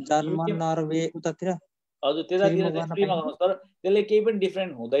है, जर्मन नर्वे उतातिर हजुर त्यतातिर चाहिँ फ्रीमा गराउँछ। तर त्यसले केही पनि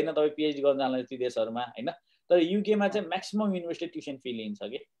डिफ्रेन्ट हुँदैन तपाईँ पिएचडी गर्न जाँदा ती देशहरूमा होइन। तर युकेमा चाहिँ म्याक्सिमम युनिभर्सिटी ट्युसन फी लिन्छ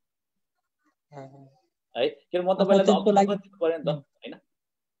कि है, किन म तपाईँलाई त दिनु पर्यो नि त होइन।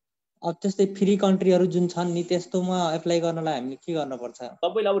 अब त्यस्तै फ्री कन्ट्रीहरू जुन छन् नि त्यस्तोमा एप्लाई गर्नलाई हामीले के गर्नुपर्छ?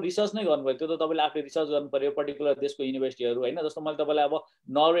 तपाईँले अब रिसर्च नै गर्नु पर्यो, त्यो त तपाईँले आफूले रिसर्च गर्नु पर्यो पर्टिकुलर देशको युनिभर्सिटीहरू होइन। जस्तो मैले तपाईँलाई अब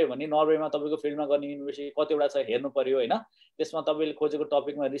नर्वे भने नर्वेमा तपाईँको फिल्डमा गर्ने युनिभर्सिटी कतिवटा छ हेर्नु पर्यो होइन। त्यसमा तपाईँले खोजेको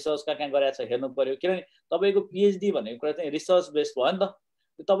टपिकमा रिसर्च कहाँ कहाँ गरेको छ हेर्नु पर्यो, किनभने तपाईँको पिएचडी भनेको कुरा चाहिँ रिसर्च बेस्ड भयो नि त।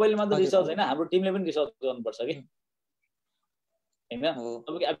 तपाईँले मात्र रिसर्च होइन, हाम्रो टिमले पनि रिसर्च गर्नुपर्छ कि होइन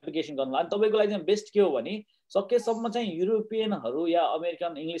तपाईँको एप्लिकेसन गर्नु। अनि तपाईँको लागि चाहिँ बेस्ट के हो भने सकेसम्म चाहिँ युरोपियनहरू या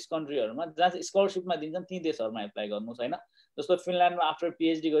अमेरिकन इङ्ग्लिस कन्ट्रीहरूमा जहाँ चाहिँ स्कलरसिपमा दिन्छन् ती देशहरूमा एप्लाई गर्नुहोस् होइन। जस्तो फिनल्यान्डमा आफ्टर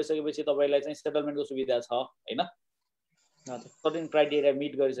पिएचडी गरिसकेपछि तपाईँलाई चाहिँ सेटलमेन्टको सुविधा छ होइन, सर्टेन क्राइटेरिया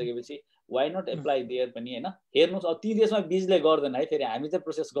मिट गरिसकेपछि वाइ नट एप्लाई देयर पनि होइन। हेर्नुहोस् अब ती देशमा बिजले गर्दैन है, फेरि हामी चाहिँ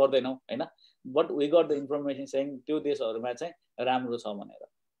प्रोसेस गर्दैनौँ होइन। But we got the information सेङ त्यो देशहरूमा चाहिँ राम्रो छ भनेर।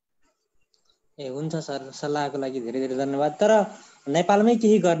 ए हुन्छ सर, सल्लाहको लागि धेरै धेरै धन्यवाद। तर नेपालमै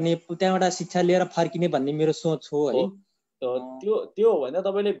केही गर्ने, त्यहाँबाट शिक्षा लिएर फर्किने भन्ने मेरो सोच हो है। त्यो हो भने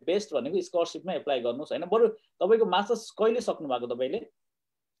तपाईँले बेस्ट भनेको स्कलरसिपमै एप्लाई गर्नुहोस् होइन। बरु तपाईँको मास्टर्स कहिले सक्नु भएको तपाईँले?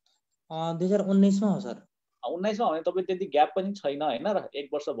 2019 मा हो सर। 19 मा भने तपाईँ त्यति ग्याप पनि छैन होइन, र 1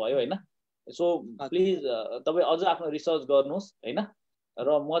 वर्ष भयो होइन। सो प्लिज तपाईँ अझ आफ्नो रिसर्च गर्नुहोस् होइन। र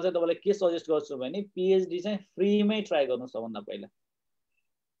म चाहिँ तपाईँलाई के सजेस्ट गर्छु भने पिएचडी चाहिँ फ्रीमै ट्राई गर्नुहोस् सबभन्दा पहिला।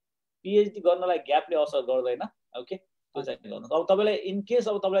 पिएचडी गर्नलाई ग्यापले असर गर्दैन ओके, त्यो चाहिँ गर्नुहोस्। अब तपाईँलाई इन केस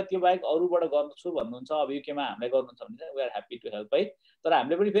अब तपाईँलाई त्यो बाहेक अरूबाट गर्छु भन्नुहुन्छ, अब युकेमा हामीलाई गर्नुहुन्छ भने चाहिँ we are happy to help है। तर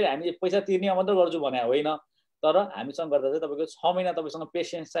हामीले पनि फेरि हामी पैसा तिर्ने मात्र गर्छु भने होइन, तर हामीसँग गर्दा चाहिँ तपाईँको 6 महिना तपाईँसँग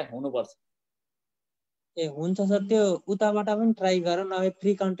पेसेन्स चाहिँ हुनुपर्छ। ए हुन्छ सर, त्यो उताबाट पनि ट्राई गरौँ न,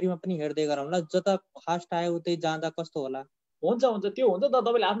 फ्री कन्ट्रीमा पनि हेर्दै गरौँ ल, जता फर्स्ट आयो उतै जाँदा कस्तो होला। हुन्छ हुन्छ त्यो हुन्छ, तर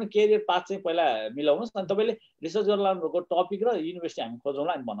तपाईँले आफ्नो केरियर पाथ चाहिँ पहिला मिलाउनुहोस् न। तपाईँले रिसर्च गर्न लाग्नुभएको टपिक र युनिभर्सिटी हामी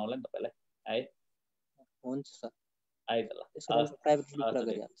खोजौँला अनि बनाउँला नि तपाईँलाई है। हुन्छ सर,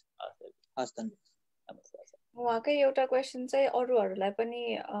 उहाँकै एउटा क्वेसन चाहिँ अरूहरूलाई पनि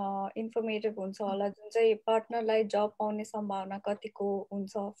इन्फर्मेटिभ हुन्छ होला, जुन चाहिँ पार्टनरलाई जब पाउने सम्भावना कतिको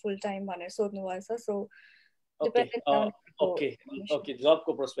हुन्छ फुल टाइम भनेर सोध्नु भएछ। सो ओके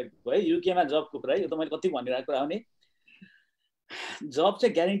जबको पर्सपेक्टिभ है, युकेमा जबको कुरा है, यो त मैले कति भनिरहेको कुरा हो नि। जब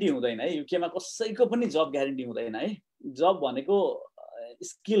चाहिँ ग्यारेन्टी हुँदैन है, युकेमा कसैको पनि जब ग्यारेन्टी हुँदैन है। जब भनेको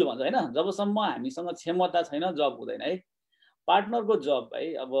स्किल भन्छ होइन, जबसम्म हामीसँग क्षमता छैन जब हुँदैन है। पार्टनरको जब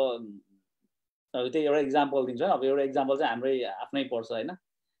है, अब त्यही एउटा इक्जाम्पल दिन्छु। अब एउटा इक्जाम्पल चाहिँ हाम्रै आफ्नै पर्छ होइन।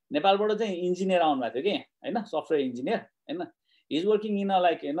 नेपालबाट चाहिँ इन्जिनियर आउनु भएको थियो कि होइन, सफ्टवेयर इन्जिनियर होइन। इज वर्किङ इन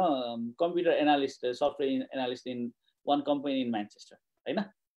लाइक होइन computer analyst, software analyst in one company in Manchester होइन।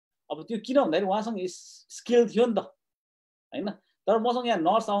 अब त्यो किन भन्दाखेरि उहाँसँग स्किल थियो नि त होइन। तर मसँग यहाँ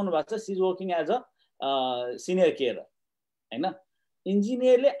नर्स आउनु भएको छ, सी is working as a senior care होइन।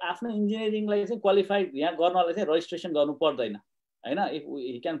 इन्जिनियरले आफ्नो इन्जिनियरिङलाई चाहिँ क्वालिफाइड यहाँ गर्नलाई चाहिँ रजिस्ट्रेसन गर्नु पर्दैन हैन if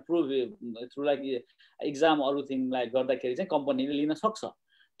he can प्रुभ through like exam अरु थिङलाई गर्दाखेरि चाहिँ कम्पनीले लिन सक्छ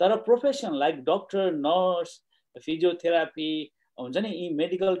तर profession like doctor nurse physiotherapy हुन्छ नि यी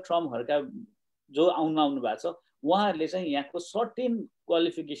मेडिकल ट्रमहरुका जो आउनु भएको छ उहाँहरूले चाहिँ यहाँको सर्टेन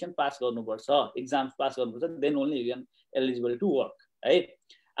क्वालिफिकेसन पास गर्नुपर्छ एक्जाम्स पास गर्नुपर्छ then only you can eligible to work है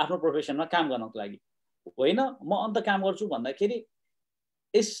आफ्नो प्रोफेसनमा काम गर्नको लागि होइन म अन्त काम गर्छु भन्दाखेरि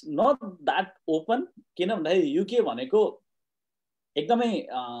इट्स नट द्याट ओपन किन भन्दाखेरि युके भनेको एकदमै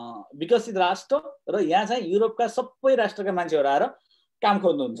विकसित राष्ट्र र यहाँ चाहिँ युरोपका सबै राष्ट्रका मान्छेहरू आएर काम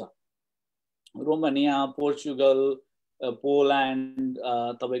खोज्नुहुन्छ रोमानिया पोर्चुगल पोल्यान्ड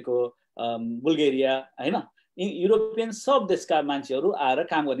तपाईको बुल्गेरिया हैन युरोपियन सब देशका मान्छेहरू आएर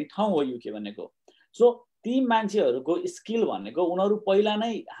काम गर्ने ठाउँ हो युके भनेको सो ती मान्छेहरूको स्किल भनेको उनीहरू पहिला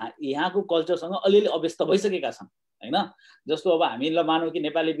नै यहाँको कल्चरसँग अलिअलि अभ्यस्त भइसकेका छन् हैन जस्तो अब हामीले मानौ कि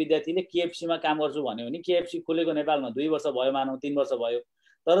नेपाली विद्यार्थीले केएफसी मा काम गर्छु भन्यो भने केएफसी खुलेको नेपालमा 2 वर्ष भयो मानौ 3 वर्ष भयो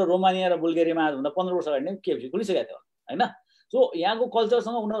तर रोमानिया र बुल्गेरियामा आज भन्दा 15 वर्ष अगाडि नै केएफसी खुलिसकेको थियो हैन सो यहाँको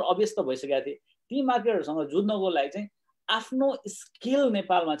कल्चरसँग उनीहरू अभ्यस्त भइसकेका थिए ती मार्केटहरुसँग जुझ्नको लागि चाहिँ आफ्नो स्किल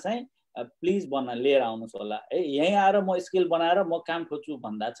नेपालमा चाहिँ प्लिज बन्न लिएर आउनुस् होला है यही आएर म स्किल बनाएर म काम खोज्छु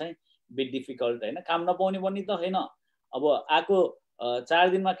भन्दा चाहिँ बिट डिफिकल्ट हैन काम नपाउने भन्ने त हैन अब आको 4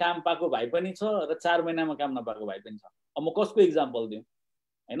 दिनमा काम पाएको भाइ पनि छ र 4 महिनामा काम नपाएको भाइ पनि छ अब म कसको एक्जाम्पल दिउँ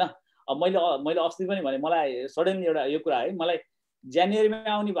हैन अब मैले अस्ति पनि भने मलाई सडनली एउटा यो कुरा है मलाई जनवरीमा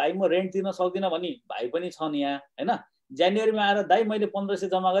आउने भाइ म रेन्ट तिर्न सक्दिन भनी भाइ पनि छन् यहाँ हैन जनवरीमा आएर दाइ मैले 1500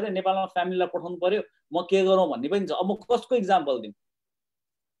 जम्मा गरे नेपालमा फ्यामिलीलाई पठाउनु पर्यो म के गरौँ भन्ने पनि छ अब म कसको एक्जाम्पल दिउँ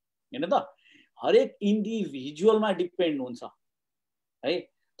हैन त हरेक इन्डिभिजुअलमा डिपेन्ड हुन्छ है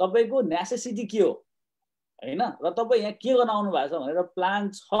तपाईको नेसेसिटी के हो हैन र तपाई यहाँ के गर्न आउनु भएको छ भनेर प्लान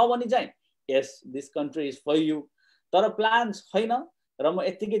छ भने चाहिँ yes this country is for यु तर प्लान छैन र म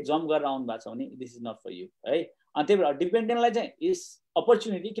यतिकै जम्प गरेर आउनु भएको छ भने दिस इज नट फर यु है अनि त्यही भएर डिपेन्डेन्टलाई चाहिँ इज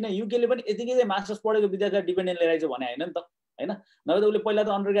अपर्च्युनिटी किन युकेले पनि यतिकै चाहिँ मास्टर्स पढेको विद्यार्थीलाई डिपेन्डेन्ट लिएर आइज भने हैन नि त हैन नभए त उले पहिला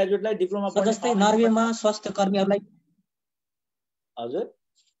त अन्डर ग्रेजुएटलाई डिप्लोमा पढ्ने जस्तै नर्वेमा स्वास्थ्य कर्मीहरुलाई हजुर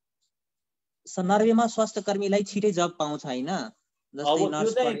नर्वेमा स्वास्थ्य कर्मीलाई छिटै जब पाउँछ हैन जस्तै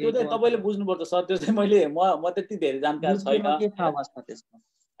नर्स त्यो चाहिँ तपाईले बुझ्नुपर्छ सर त्यो चाहिँ मैले म त्यति धेरै जानकार छैन के छ अवस्था त्यसको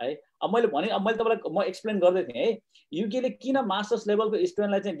है अब मैले तपाईलाई म एक्सप्लेन गर्दै थिएँ है युकेले किन मास्टर्स लेभलको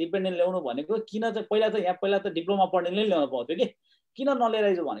स्टुडेन्टलाई चाहिँ डिपेन्डेन्ट ल्याउनु भनेको किन चाहिँ पहिला त डिप्लोमा पढ्नेले ल्याउन पाउँथ्यो कि किन नलिएर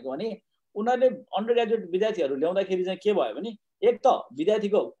आइज भनेको भने उनीहरूले अन्डर ग्रेजुएट विद्यार्थीहरू ल्याउँदाखेरि चाहिँ के भयो भने एक त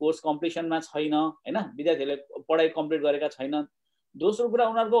विद्यार्थीको कोर्स कम्प्लिसनमा छैन हैन विद्यार्थीहरूले पढाइ कम्प्लिट गरेका छैनन् दोस्रो कुरा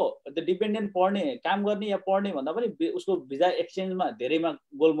उनीहरूको त्यो डिपेन्डेन्ट पढ्ने काम गर्ने या पढ्ने भन्दा पनि उसको भिजा एक्सचेन्जमा धेरैमा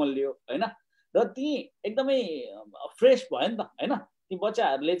गोलमोल लियो हैन र ती एकदमै फ्रेस भयो नि त हैन ती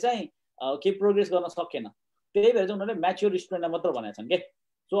बच्चाहरूले चाहिँ के प्रोग्रेस गर्न सकेन त्यही भएर चाहिँ उनीहरूले म्याच्योर स्टुडेन्टलाई मात्र भनेका छन् के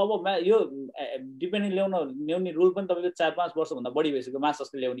सो अब यो डिपेन्डेन्ट ल्याउने रुल पनि तपाईँको 4-5 वर्षभन्दा बढी भइसक्यो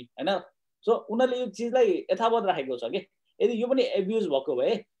मास्टर्सले ल्याउने हैन सो उनीहरूले यो चिजलाई यथावत राखेको छ कि यदि यो पनि एब्युज भएको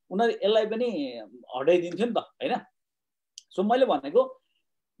भए उनीहरूले यसलाई पनि हटाइदिन्थ्यो नि त हैन सो मैले भनेको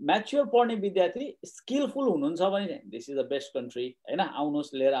म्याच्योर पढ्ने विद्यार्थी स्किलफुल हुनुहुन्छ भने this is the best country हैन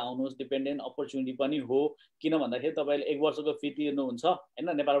आउनुहोस् लिएर आउनुहोस् डिपेन्डेन्ट अपर्च्युनिटी पनि हो किन भन्दाखेरि तपाईँले 1 वर्षको फी तिर्नुहुन्छ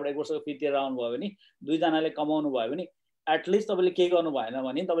हैन नेपालबाट 1 वर्षको फी तिरेर आउनु भयो भने 2 जनाले कमाउनु भयो भने एटलिस्ट तपाईँले केही गर्नु भएन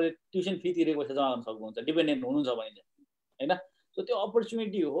भने तपाईँले ट्युसन फी तिरेको पैसा जम्मा गर्न सक्नुहुन्छ डिपेन्डेन्ट हुनुहुन्छ भने हैन सो त्यो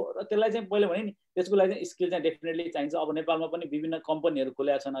अपर्च्युनिटी हो र त्यसलाई चाहिँ पहिले भने नि त्यसको लागि चाहिँ स्किल चाहिँ डेफिनेटली चाहिन्छ अब नेपालमा पनि विभिन्न कम्पनीहरू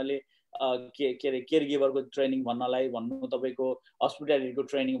खुलेका छन् अहिले के अरे केयर गिभरको ट्रेनिङ भन्नलाई भन्नु तपाईँको हस्पिटालिटीको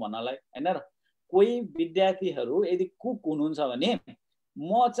ट्रेनिङ भन्नलाई हैन र कोही विद्यार्थीहरू यदि कुक हुनुहुन्छ भने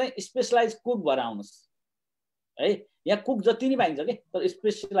म चाहिँ स्पेशलाइज कुक भएर आउनुहोस् है यहाँ कुक जति नै पाइन्छ कि तर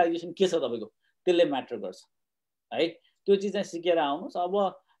स्पेशलाइजेसन के छ तपाईँको त्यसले म्याटर गर्छ है त्यो चिज चाहिँ सिकेर आउनुहोस् अब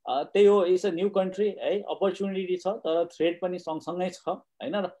त्यही हो इट्स अ न्यू कन्ट्री है अपर्च्युनिटी छ तर थ्रेट पनि सँगसँगै छ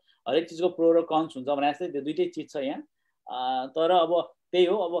हैन र हरेक चिजको प्रो र कन्स हुन्छ भने जस्तै त्यो दुईटै चिज छ यहाँ तर अब त्यही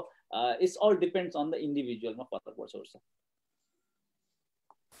हो अब it's all depends on the इन्डिभिजुअलमा फरक पर्छ उसो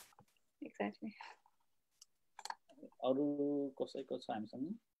एक्ज्याक्टली अरु कसैको छ हामीसँग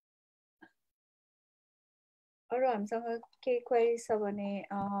अरु हामीसँग के क्वेरी छ भने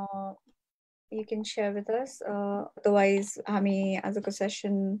you can share with us. Otherwise, हामी आजको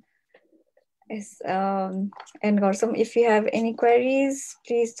session is end गर्छौं. If you have any queries,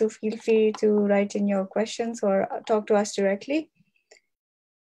 please do feel free to write in your questions or talk to us directly.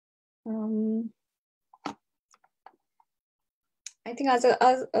 I think as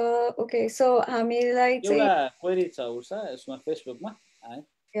okay, so हामीलाई चाहिँ एउटा query छ उसा यसमा फेसबुकमा है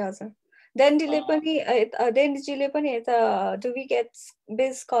Yeah, sir. Then Dilipani, do we get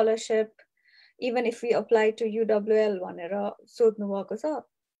biz scholarship even if we apply to UWL भनेर सोध्नु भएको छ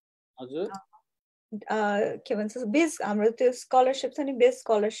हजुर के भन्छ बेस हाम्रो त्यो स्कलरशिप छ नि base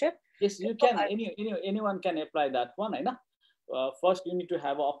scholarship yes you can anyone can apply that one Hahn first you need to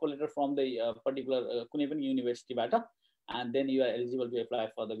have an offer letter from the particular कुनै पनि university बाट and then you are eligible to apply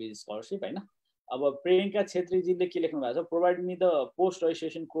for the visa scholarship हैन अब प्रियंका छेत्री जीले के लेख्नु भएको छ provide me the post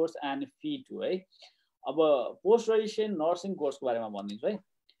registration course and fee too है अब पोस्ट रजिस्ट्रेसन नर्सिङ कोर्सको बारेमा भनिदिन्छु है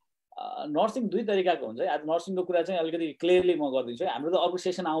नर्सिङ दुई तरिकाको हुन्छ है आज नर्सिङको कुरा चाहिँ अलिकति क्लियरली म गरिदिन्छु है हाम्रो त अर्को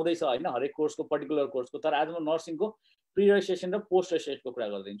सेसन आउँदैछ हैन हरेक कोर्सको पर्टिकुलर कोर्सको तर आज म नर्सिङको प्री रजिस्ट्रेसन र पोस्ट रजिस्ट्रेसनको कुरा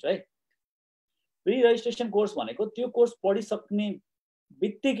गरिदिन्छु है प्री रजिस्ट्रेसन कोर्स भनेको त्यो कोर्स पढिसक्ने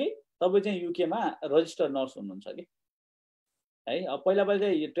बित्तिकै तपाईँ चाहिँ युकेमा रजिस्टर नर्स हुनुहुन्छ कि है अब पहिला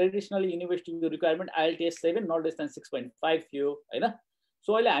चाहिँ ट्रेडिसनली युनिभर्सिटीको रिक्वायरमेन्ट IELTS 7 नट लेस देन 6.5 थियो हैन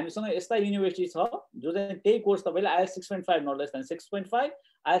सो अहिले हामीसँग यस्ता युनिभर्सिटी छ जो चाहिँ त्यही कोर्स तपाईले IELTS 6.5 नट लेस देन 6.5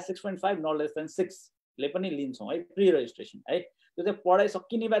 IELTS 6.5 नट लेस देन 6 ले पनि लिन्छौँ है प्री रजिस्ट्रेसन है त्यो चाहिँ पढाइ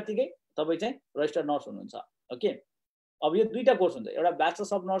सकिने बित्तिकै तपाईँ चाहिँ रजिस्टर्ड नर्स हुनुहुन्छ ओके अब यो दुईटा कोर्स हुन्छ एउटा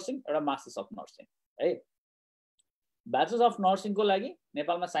ब्याचलर्स अफ नर्सिङ एउटा मास्टर्स अफ नर्सिङ है ब्याचलर्स अफ नर्सिङको लागि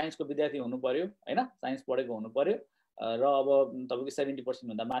नेपालमा साइन्सको विद्यार्थी हुनु पर्यो हैन साइन्स पढेको हुनु पर्यो र अब तपाईको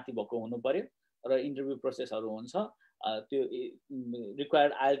 70% भन्दा माथि भएको हुनु पर्यो र इन्टरभ्यु प्रोसेसहरु हुन्छ त्यो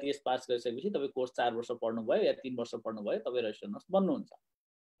रिक्वायर्ड IELTS पास गरिसकेपछि तपाई कोर्स 4 वर्ष पढ्नु भयो या 3 वर्ष पढ्नु भयो तपाई रजिस्टर्ड नर्स बन्नुहुन्छ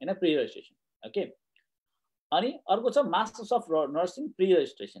हैन प्री रजिस्ट्रेसन ओके अनि अर्को छ masters of nursing pre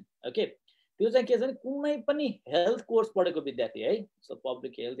registration okay त्यो चाहिँ के छ भने कुनै पनि हेल्थ कोर्स पढेको विद्यार्थी है सो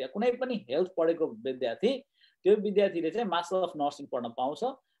पब्लिक हेल्थ या कुनै पनि हेल्थ पढेको विद्यार्थी त्यो विद्यार्थीले चाहिँ मास्टर अफ नर्सिङ पढ्न पाउँछ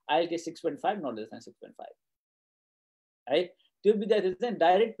IELTS 6.5 नट लेस देन 6.5 है त्यो विद्यार्थीले चाहिँ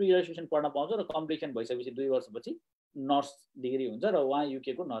डाइरेक्ट प्री रजिस्ट्रेसन पढ्न पाउँछ र कम्प्लिसन भइसकेपछि 2 वर्षपछि नर्स डिग्री हुन्छ र उहाँ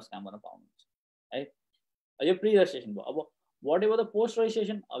युके को नर्स काम गर्न पाउनुहुन्छ है यो प्री रजिस्ट्रेसन भयो अब what ever the post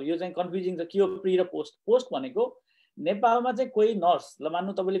registration अब यो चाहिँ कन्फ्युजिङ छ के हो प्री र पोस्ट पोस्ट भनेको नेपालमा चाहिँ कोही नर्स ल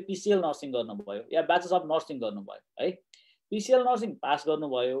मान्नु तपाईले PCL नर्सिङ गर्नुभयो या ब्याचलर्स अफ नर्सिङ गर्नुभयो है PCL नर्सिङ पास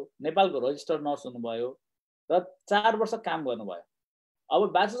गर्नुभयो नेपालको रजिस्टर्ड नर्स हुनुभयो र 4 वर्ष काम गर्नुभयो अब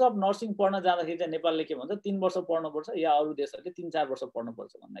ब्याचलर्स अफ नर्सिङ पढ्न जाँदाखेरि चाहिँ नेपालले के भन्छ 3 वर्ष पढ्नुपर्छ या अरु देशहरुले 3-4 वर्ष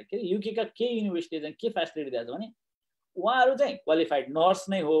पढ्नुपर्छ भन्दाखेरि युके का के युनिभर्सिटीले चाहिँ के फ्यासिलिटी दिन्छ भने उहाँहरु चाहिँ क्वालिफाइड नर्स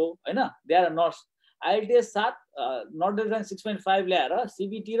नै हो हैन they are nurse IELTS 7 nut less than 6.5 ल्याएर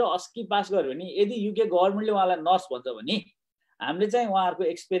CBT र ASCII पास गर्यो भने यदि युके गभर्नमेन्टले उहाँलाई नर्स भन्छ भने हामीले चाहिँ उहाँहरुको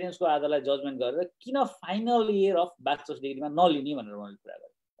एक्सपिरियन्सको आधारलाई जजमेन्ट गरेर किन फाइनल इयर अफ ब्याचलर्स डिग्रीमा नलिने भनेर उहाँले कुरा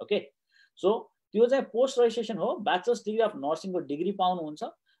गरे ओके सो त्यो चाहिँ पोस्ट रजिस्ट्रेसन हो ब्याचलर्स डिग्री अफ नर्सिङको डिग्री पाउनुहुन्छ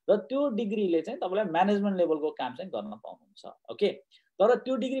र त्यो डिग्रीले चाहिँ तपाईलाई म्यानेजमेन्ट लेभलको काम चाहिँ गर्न पाउनुहुन्छ ओके तर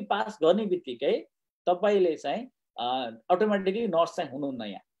त्यो डिग्री पास गर्ने बित्तिकै तपाईले चाहिँ अटोमेटिकली नर्स चाहिँ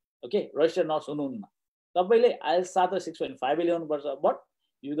हुनुहुन्न यहाँ ओके रजिस्टर्ड नर्स हुनुहुन्न तपाईले IELTS 7 र 6.5 ल्याउनु पर्छ but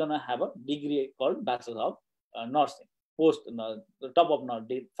you gonna have a degree called bachelors of nursing post top of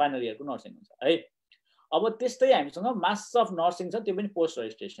final इयरको nursing हुन्छ है अब त्यस्तै हामीसँग मास्टर्स अफ नर्सिङ छ त्यो पनि पोस्ट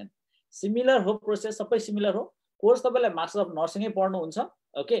रजिस्ट्रेसन सिमिलर हो प्रोसेस सबै सिमिलर हो कोर्स तपाईलाई मास्टर्स अफ नर्सिङै पढ्नुहुन्छ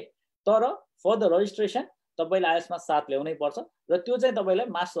ओके तर फर द रजिस्ट्रेसन तपाईले IELTS मा 7 ल्याउनै पर्छ र त्यो चाहिँ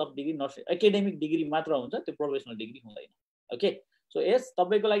तपाईलाई masters of degree nursing academic degree मात्र हुन्छ त्यो प्रोफेसनल डिग्री हुँदैन ओके सो यस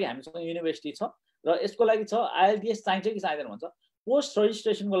तपाईको लागि हामीसँग युनिभर्सिटी छ र यसको लागि छ IELTS चाहिन्छ कि चाहिँदैन भन्छ पोस्ट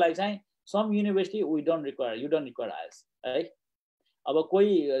रजिस्ट्रेसनको लागि चाहिँ सम university you don't require IELTS है अब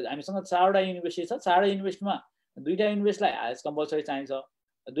कोही हामीसँग 4वटा युनिभर्सिटी छ 4वटा युनिभर्सिटीमा 2टा युनिभर्सिटीलाई IELTS कम्पलसरी चाहिन्छ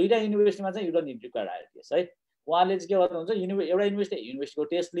 2टा युनिभर्सिटीमा चाहिँ you don't need require IELTS है उहाँले चाहिँ के गर्नुहुन्छ एउटा युनिभर्सिटीको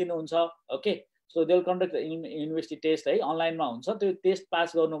टेस्ट लिनुहुन्छ okay so they will conduct university test है अनलाइनमा हुन्छ त्यो टेस्ट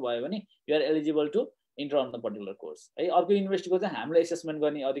पास गर्नुभयो भने you are eligible to inter on the particular course है अर्को युनिभर्सिटीको चाहिँ हामीले एसेसमेन्ट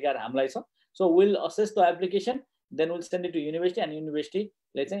गर्ने अधिकार हामीलाई छ so will assess the application then will send it to university end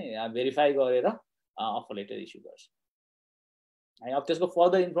युनिभर्सिटीले चाहिँ भेरिफाई गरेर अफर लेटर इस्यु गर्छ है अब त्यसको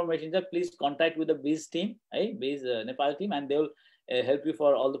फर्दर इन्फर्मेसन चाहिँ प्लिज कन्ट्याक्ट विथ द बिज टिम है बिज Nepal team and they will help you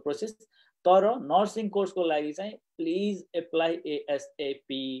for all the process तर नर्सिङ कोर्सको लागि चाहिँ प्लिज एप्लाई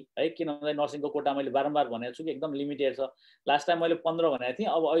ASAP है किनभने नर्सिङको कोटा मैले बारम्बार भनेको छु कि एकदम लिमिटेड छ लास्ट टाइम मैले 15 भनेको थिएँ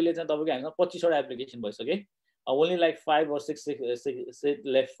अब अहिले चाहिँ तपाईको हामीसँग 25 वटा एप्लिकेसन भइसक्यो only like 5 or 6 seat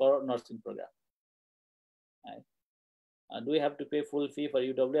left for nursing program do you have to pay full fee for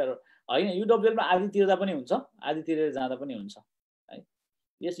UWL Hahn UWL मा आधी तिर्दा पनि हुन्छ आधी तिरेर जाँदा पनि हुन्छ है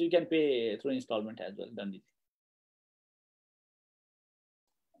yes you can pay through installment as well done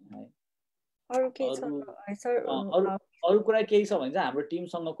अरु कुरा केही छ भने चाहिँ हाम्रो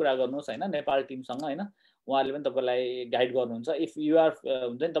टिमसँग कुरा गर्नुहोस् हैन नेपाल टिमसँग हैन उहाँहरूले पनि तपाईलाई गाइड गर्नुहुन्छ इफ यु आर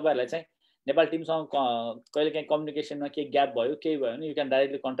हुन्छ नि तपाईहरुलाई चाहिँ नेपाल टिमसँग कहिलेकाहीँ कम्युनिकेसनमा केही ग्याप भयो केही भयो भने यु क्यान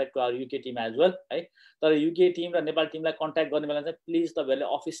directly contact to our UK Tim as well है। तर युके टिम र नेपाल टिमलाई कन्ट्याक्ट गर्ने बेला चाहिँ प्लिज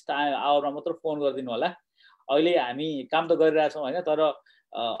तपाईँहरूले अफिस आवरमा मात्र फोन गरिदिनु होला। अहिले हामी काम त गरिरहेछौँ होइन, तर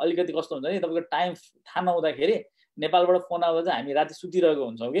अलिकति कस्तो हुन्छ नि तपाईँको टाइम थाहा नहुँदाखेरि नेपालबाट फोन आउँदा चाहिँ हामी राति सुतिरहेको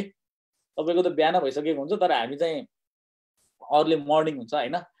हुन्छौँ कि तपाईँको त बिहान भइसकेको हुन्छ, तर हामी चाहिँ अर्ली मर्निङ हुन्छ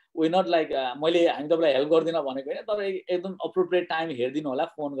होइन। वी नट लाइक हामी तपाईँलाई हेल्प गर्दिनँ भनेको होइन, तर एकदम अप्रोप्रिएट टाइम हेरिदिनु होला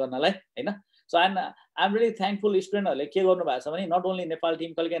फोन गर्नलाई होइन। सो आइएम रियली थ्याङ्कफुल स्टुडेन्टहरूले के गर्नु भएको छ भने नट ओन्ली नेपाल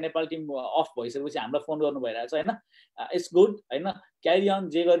टिम, कहिलेकाहीँ नेपाल टिम अफ भइसकेपछि हामीलाई फोन गर्नु भइरहेको छ होइन। इट्स गुड होइन, क्यारी अन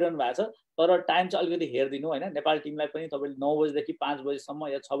जे गरिरहनु भएको छ, तर टाइम चाहिँ अलिकति हेरिदिनु होइन। नेपाल टिमलाई पनि तपाईँले 9 बजीदेखि 5 बजीसम्म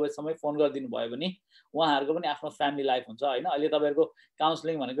या 6 बजीसम्म फोन गरिदिनु भयो भने उहाँहरूको पनि आफ्नो फ्यामिली लाइफ हुन्छ होइन। अहिले तपाईँहरूको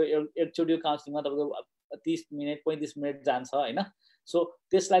काउन्सिलिङ भनेको एकचोटि काउन्सिलिङमा तपाईँको 30 मिनट 35 मिनट जान्छ होइन। सो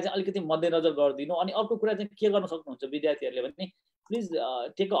त्यसलाई चाहिँ अलिकति मध्यनजर गरिदिनु। अनि अर्को कुरा चाहिँ के गर्न सक्नुहुन्छ विद्यार्थीहरूले भने प्लिज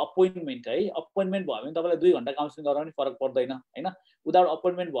टेक अ अपोइन्टमेन्ट है। अपोइन्टमेन्ट भयो भने तपाईँलाई 2 घन्टा काउन्सिलिङ गर्दा पनि फरक पर्दैन होइन। विदाउट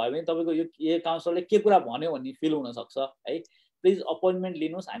अपोइन्टमेन्ट भयो भने तपाईँको यो काउन्सिलरले के कुरा भन्यो भन्ने फिल हुनसक्छ है। प्लिज अपोइन्टमेन्ट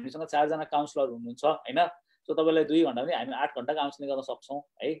लिनुहोस्। हामीसँग 4 जना काउन्सिलर हुनुहुन्छ होइन। सो तपाईँलाई 2 घन्टा पनि हामी 8 घन्टा काउन्सिलिङ गर्न सक्छौँ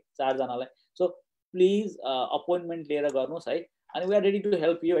है 4 जनालाई। सो प्लिज अपोइन्टमेन्ट लिएर गर्नुहोस् है। अनि we are ready to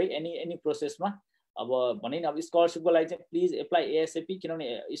help you है एनी प्रोसेसमा। अब भने नि अब स्कलरसिपको लागि चाहिँ प्लिज एप्लाई एएसएपी,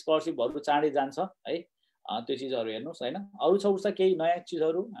 किनभने स्कलरसिपहरू चाँडै जान्छ है। त्यो चिजहरू हेर्नुहोस् होइन। अरू छ केही नयाँ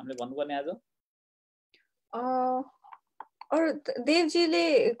चिजहरू हामीले भन्नुपर्ने आज? अरू देवजीले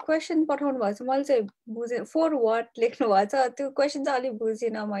क्वेसन पठाउनु भएको छ, मैले चाहिँ बुझेँ। फर वाट लेख्नु भएको छ, त्यो क्वेसन चाहिँ अलिक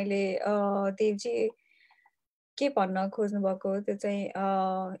बुझिनँ मैले। देवजी के भन्न खोज्नु भएको त्यो चाहिँ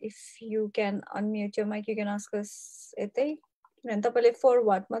if you can unmute your mic you can ask us यतै, किनभने तपाईँले फर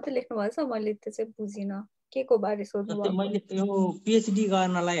वाट मात्रै लेख्नु भएको छ, मैले त्यो चाहिँ बुझिनँ के को बारे सोध्नु भएको। मैले यो पिएचडी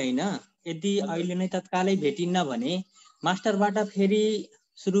गर्नलाई होइन, यदि अहिले नै तत्कालै भेटिन्न भने मास्टरबाट फेरि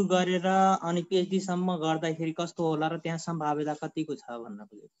सुरु गरेर अनि पिएचडी सम्म गर्दाखेरि कस्तो होला र त्यहाँ सम्भाव्यता कतिको छ भन्न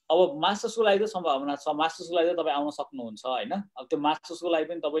खोजेको। अब मास्टर्सको लागि चाहिँ सम्भावना छ। मास्टर्सको लागि चाहिँ तपाईँ आउन सक्नुहुन्छ होइन। अब त्यो मास्टर्सको लागि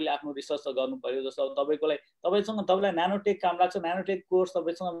पनि तपाईँले आफ्नो रिसर्च त गर्नु पर्यो। जस्तो अब तपाईँलाई नानोटेक काम लाग्छ, नानोटेक कोर्स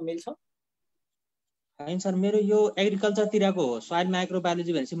तपाईँसँग मिल्छ? होइन सर, मेरो यो एग्रिकल्चरतिरको हो, सोइल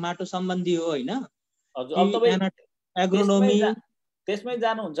माइक्रोबायोलोजी भनेपछि माटो सम्बन्धी हो होइन। हजुर, अब तपाईँ एग्रोनोमी त्यसमै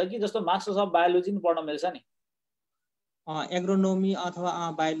जानुहुन्छ कि जस्तो मास्टर्स अफ बायोलोजी पनि पढ्न मिल्छ नि? एग्रोनोमी अथवा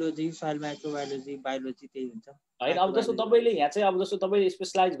बायोलोजी, सोइल माइक्रोबायोलोजी, बायोलोजी त्यही हुन्छ होइन। अब जस्तो तपाईँले यहाँ चाहिँ अब जस्तो तपाईँले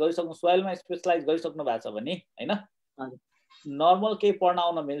स्पेसलाइज गरिसक्नु, सोइलमा स्पेसलाइज गरिसक्नु भएको छ भने होइन, नर्मल केही पढ्न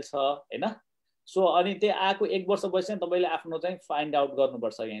आउन मिल्छ होइन। सो अनि त्यही आएको 1 वर्ष पछि तपाईँले आफ्नो चाहिँ फाइन्ड आउट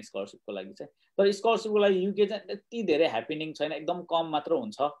गर्नुपर्छ यहाँ स्कलरसिपको लागि चाहिँ। तर स्कलरसिपको लागि युके चाहिँ त्यति धेरै ह्यापनिङ छैन, एकदम कम मात्र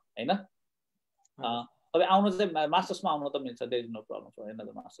हुन्छ होइन। तपाईँ आउनु चाहिँ मास्टर्समा आउनु त मिल्छ, देयर इज नो प्रब्लम होइन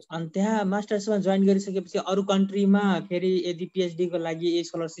त मास्टर्स। अनि त्यहाँ मास्टर्समा जोइन गरिसकेपछि अरू कन्ट्रीमा फेरि यदि पिएचडीको लागि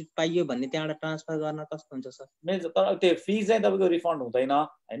स्कलरसिप पाइयो भने त्यहाँबाट ट्रान्सफर गर्न कस्तो हुन्छ सर? मिल्छ, तर त्यो फी चाहिँ तपाईँको रिफन्ड हुँदैन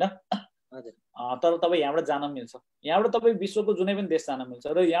होइन। हजुर, तर तपाईँ यहाँबाट जान मिल्छ। यहाँबाट तपाईँ विश्वको जुनै पनि देश जान मिल्छ,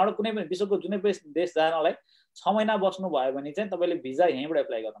 र यहाँबाट कुनै पनि विश्वको जुनै पनि देश जानलाई 6 महिना बस्नु भयो भने चाहिँ तपाईँले भिजा यहीँबाट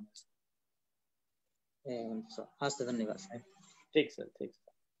एप्लाई गर्न मिल्छ। ए हुन्छ सर, हस् त, धन्यवाद। ठिक छ ठिक छ।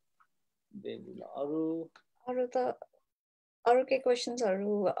 अरू त अरू के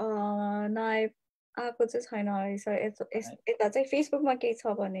क्वेसन्सहरू आएको चाहिँ छैन सर। यता चाहिँ फेसबुकमा केही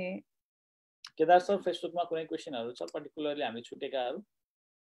छ भने? केदार सर, फेसबुकमा कुनै क्वेसनहरू छ पर्टिकुलरली हामी छुटेकाहरू?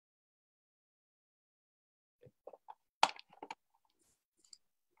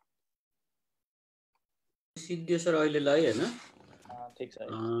 सिद्धियो सर अहिलेलाई होइन? ठिक छ,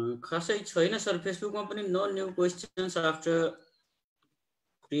 खासै छैन सर फेसबुकमा पनि। No new questions after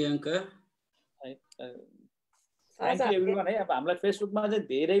Priyanka. Thank you everyone है। अब हामीलाई फेसबुकमा चाहिँ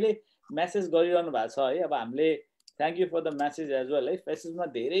धेरैले मेसेज गरिरहनु भएको छ है। अब हामीले thank you for the message as well है। फेसबुकमा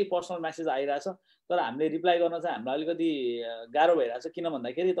धेरै पर्सनल मेसेज आइरहेछ, तर हामीले रिप्लाई गर्न चाहिँ हामीलाई अलिकति गाह्रो भइरहेछ। किन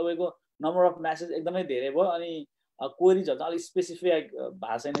भन्दाखेरि तपाईँको नम्बर अफ मेसेज एकदमै धेरै भयो, अनि क्वेरिजहरू चाहिँ अलिक स्पेसिफिक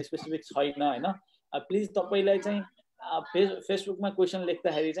भएको छैन, स्पेसिफिक छैन होइन। प्लिज तपाईँलाई चाहिँ फेसबुकमा क्वेसन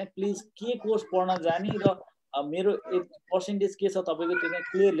लेख्दाखेरि चाहिँ प्लिज के कोर्स पढ्न जाने र मेरो पर्सेन्टेज के छ तपाईँको त्यो चाहिँ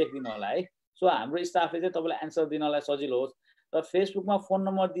क्लियर लेखिदिनु होला है। सो हाम्रो स्टाफले चाहिँ तपाईँलाई एन्सर दिनलाई सजिलो होस्। र फेसबुकमा phone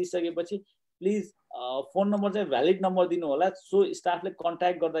number दिइसकेपछि please phone number चाहिँ भ्यालिड नम्बर दिनु होला, सो स्टाफले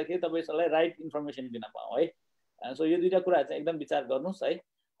कन्ट्याक्ट गर्दाखेरि तपाईँलाई राइट इन्फर्मेसन दिन पाऊँ है। सो यो 2टा कुराहरू चाहिँ एकदम विचार गर्नुहोस् है।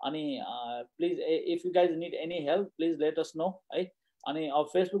 अनि please if you guys need any help please let us know है। अनि अब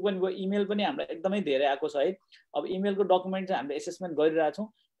फेसबुक पनि भयो, इमेल पनि हामीलाई एकदमै धेरै आएको छ है। अब इमेलको डकुमेन्ट चाहिँ हामीले एसेसमेन्ट गरिरहेछौँ।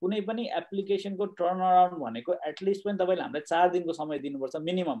 कुनै पनि एप्लिकेसनको टर्न अराउन्ड भनेको एटलिस्ट पनि तपाईँले हामीलाई 4 दिनको समय दिनुपर्छ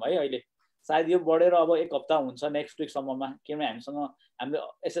मिनिमम है। अहिले सायद यो बढेर अब 1 हप्ता हुन्छ नेक्स्ट विकसम्ममा, किनभने हामीले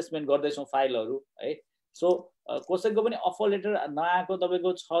एसेसमेन्ट गर्दैछौँ फाइलहरू है। सो कसैको पनि अफर लेटर नआएको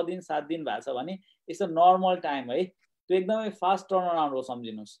तपाईँको 6 दिन 7 दिन भएको छ भने इट्स अ नर्मल टाइम है, त्यो एकदमै फास्ट टर्न अराउन्ड हो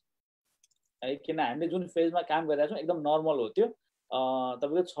सम्झिनुहोस् है, किन हामीले जुन फेजमा काम गरिरहेको छौँ एकदम नर्मल हो त्यो।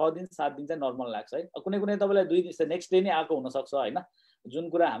 तपाईँको 6 दिन 7 दिन चाहिँ नर्मल लाग्छ है, कुनै कुनै तपाईँलाई 2 दिन नेक्स्ट डे नै आएको हुनसक्छ होइन, जुन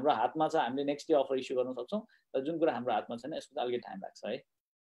कुरा हाम्रो हातमा छ हामीले नेक्स्ट डे अफर इस्यु गर्न सक्छौँ, र जुन कुरा हाम्रो हातमा छैन यसको अलिकति टाइम लाग्छ है,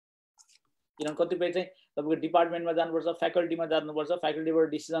 किनभने कतिपय चाहिँ तपाईँको डिपार्टमेन्टमा जानुपर्छ, फ्याकल्टीमा जानुपर्छ, फ्याकल्टीबाट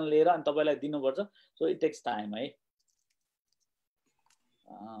डिसिजन लिएर अनि तपाईँलाई दिनुपर्छ, सो इट टेक्स टाइम है।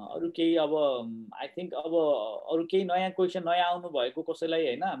 अरू केही अब आई थिङ्क अब अरू केही नयाँ क्वेसन नयाँ आउनु भएको कसैलाई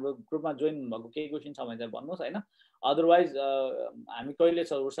होइन हाम्रो ग्रुपमा जोइन भएको केही क्वेसन छ भने चाहिँ भन्नुहोस् होइन, अदरवाइज हामी कहिले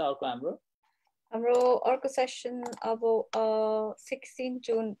छ उर्सा अर्को हाम्रो अर्को सेसन अब 16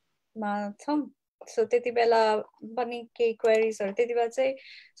 जुनमा छौँ, सो त्यति बेला पनि केही क्वेरिजहरू त्यति बेला चाहिँ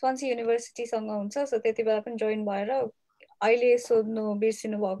स्वान्सी युनिभर्सिटीसँग हुन्छ, सो त्यति बेला पनि जोइन भएर अहिले सोध्नु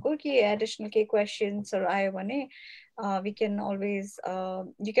बिर्सिनु भएको कि एडिसनल केही क्वेसन्सहरू आयो भने we can always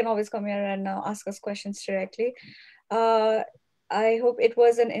you can always come here and ask us questions directly. I hope it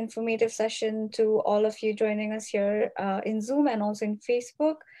was an informative session to all of you joining us here in Zoom and also in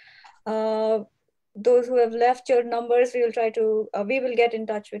Facebook. Those who have left your numbers, we will try to we will get in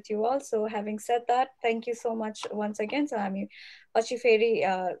touch with you all. So having said that, thank you so much once again. So I mean,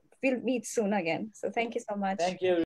 we'll meet soon again. So thank you so much. Thank you.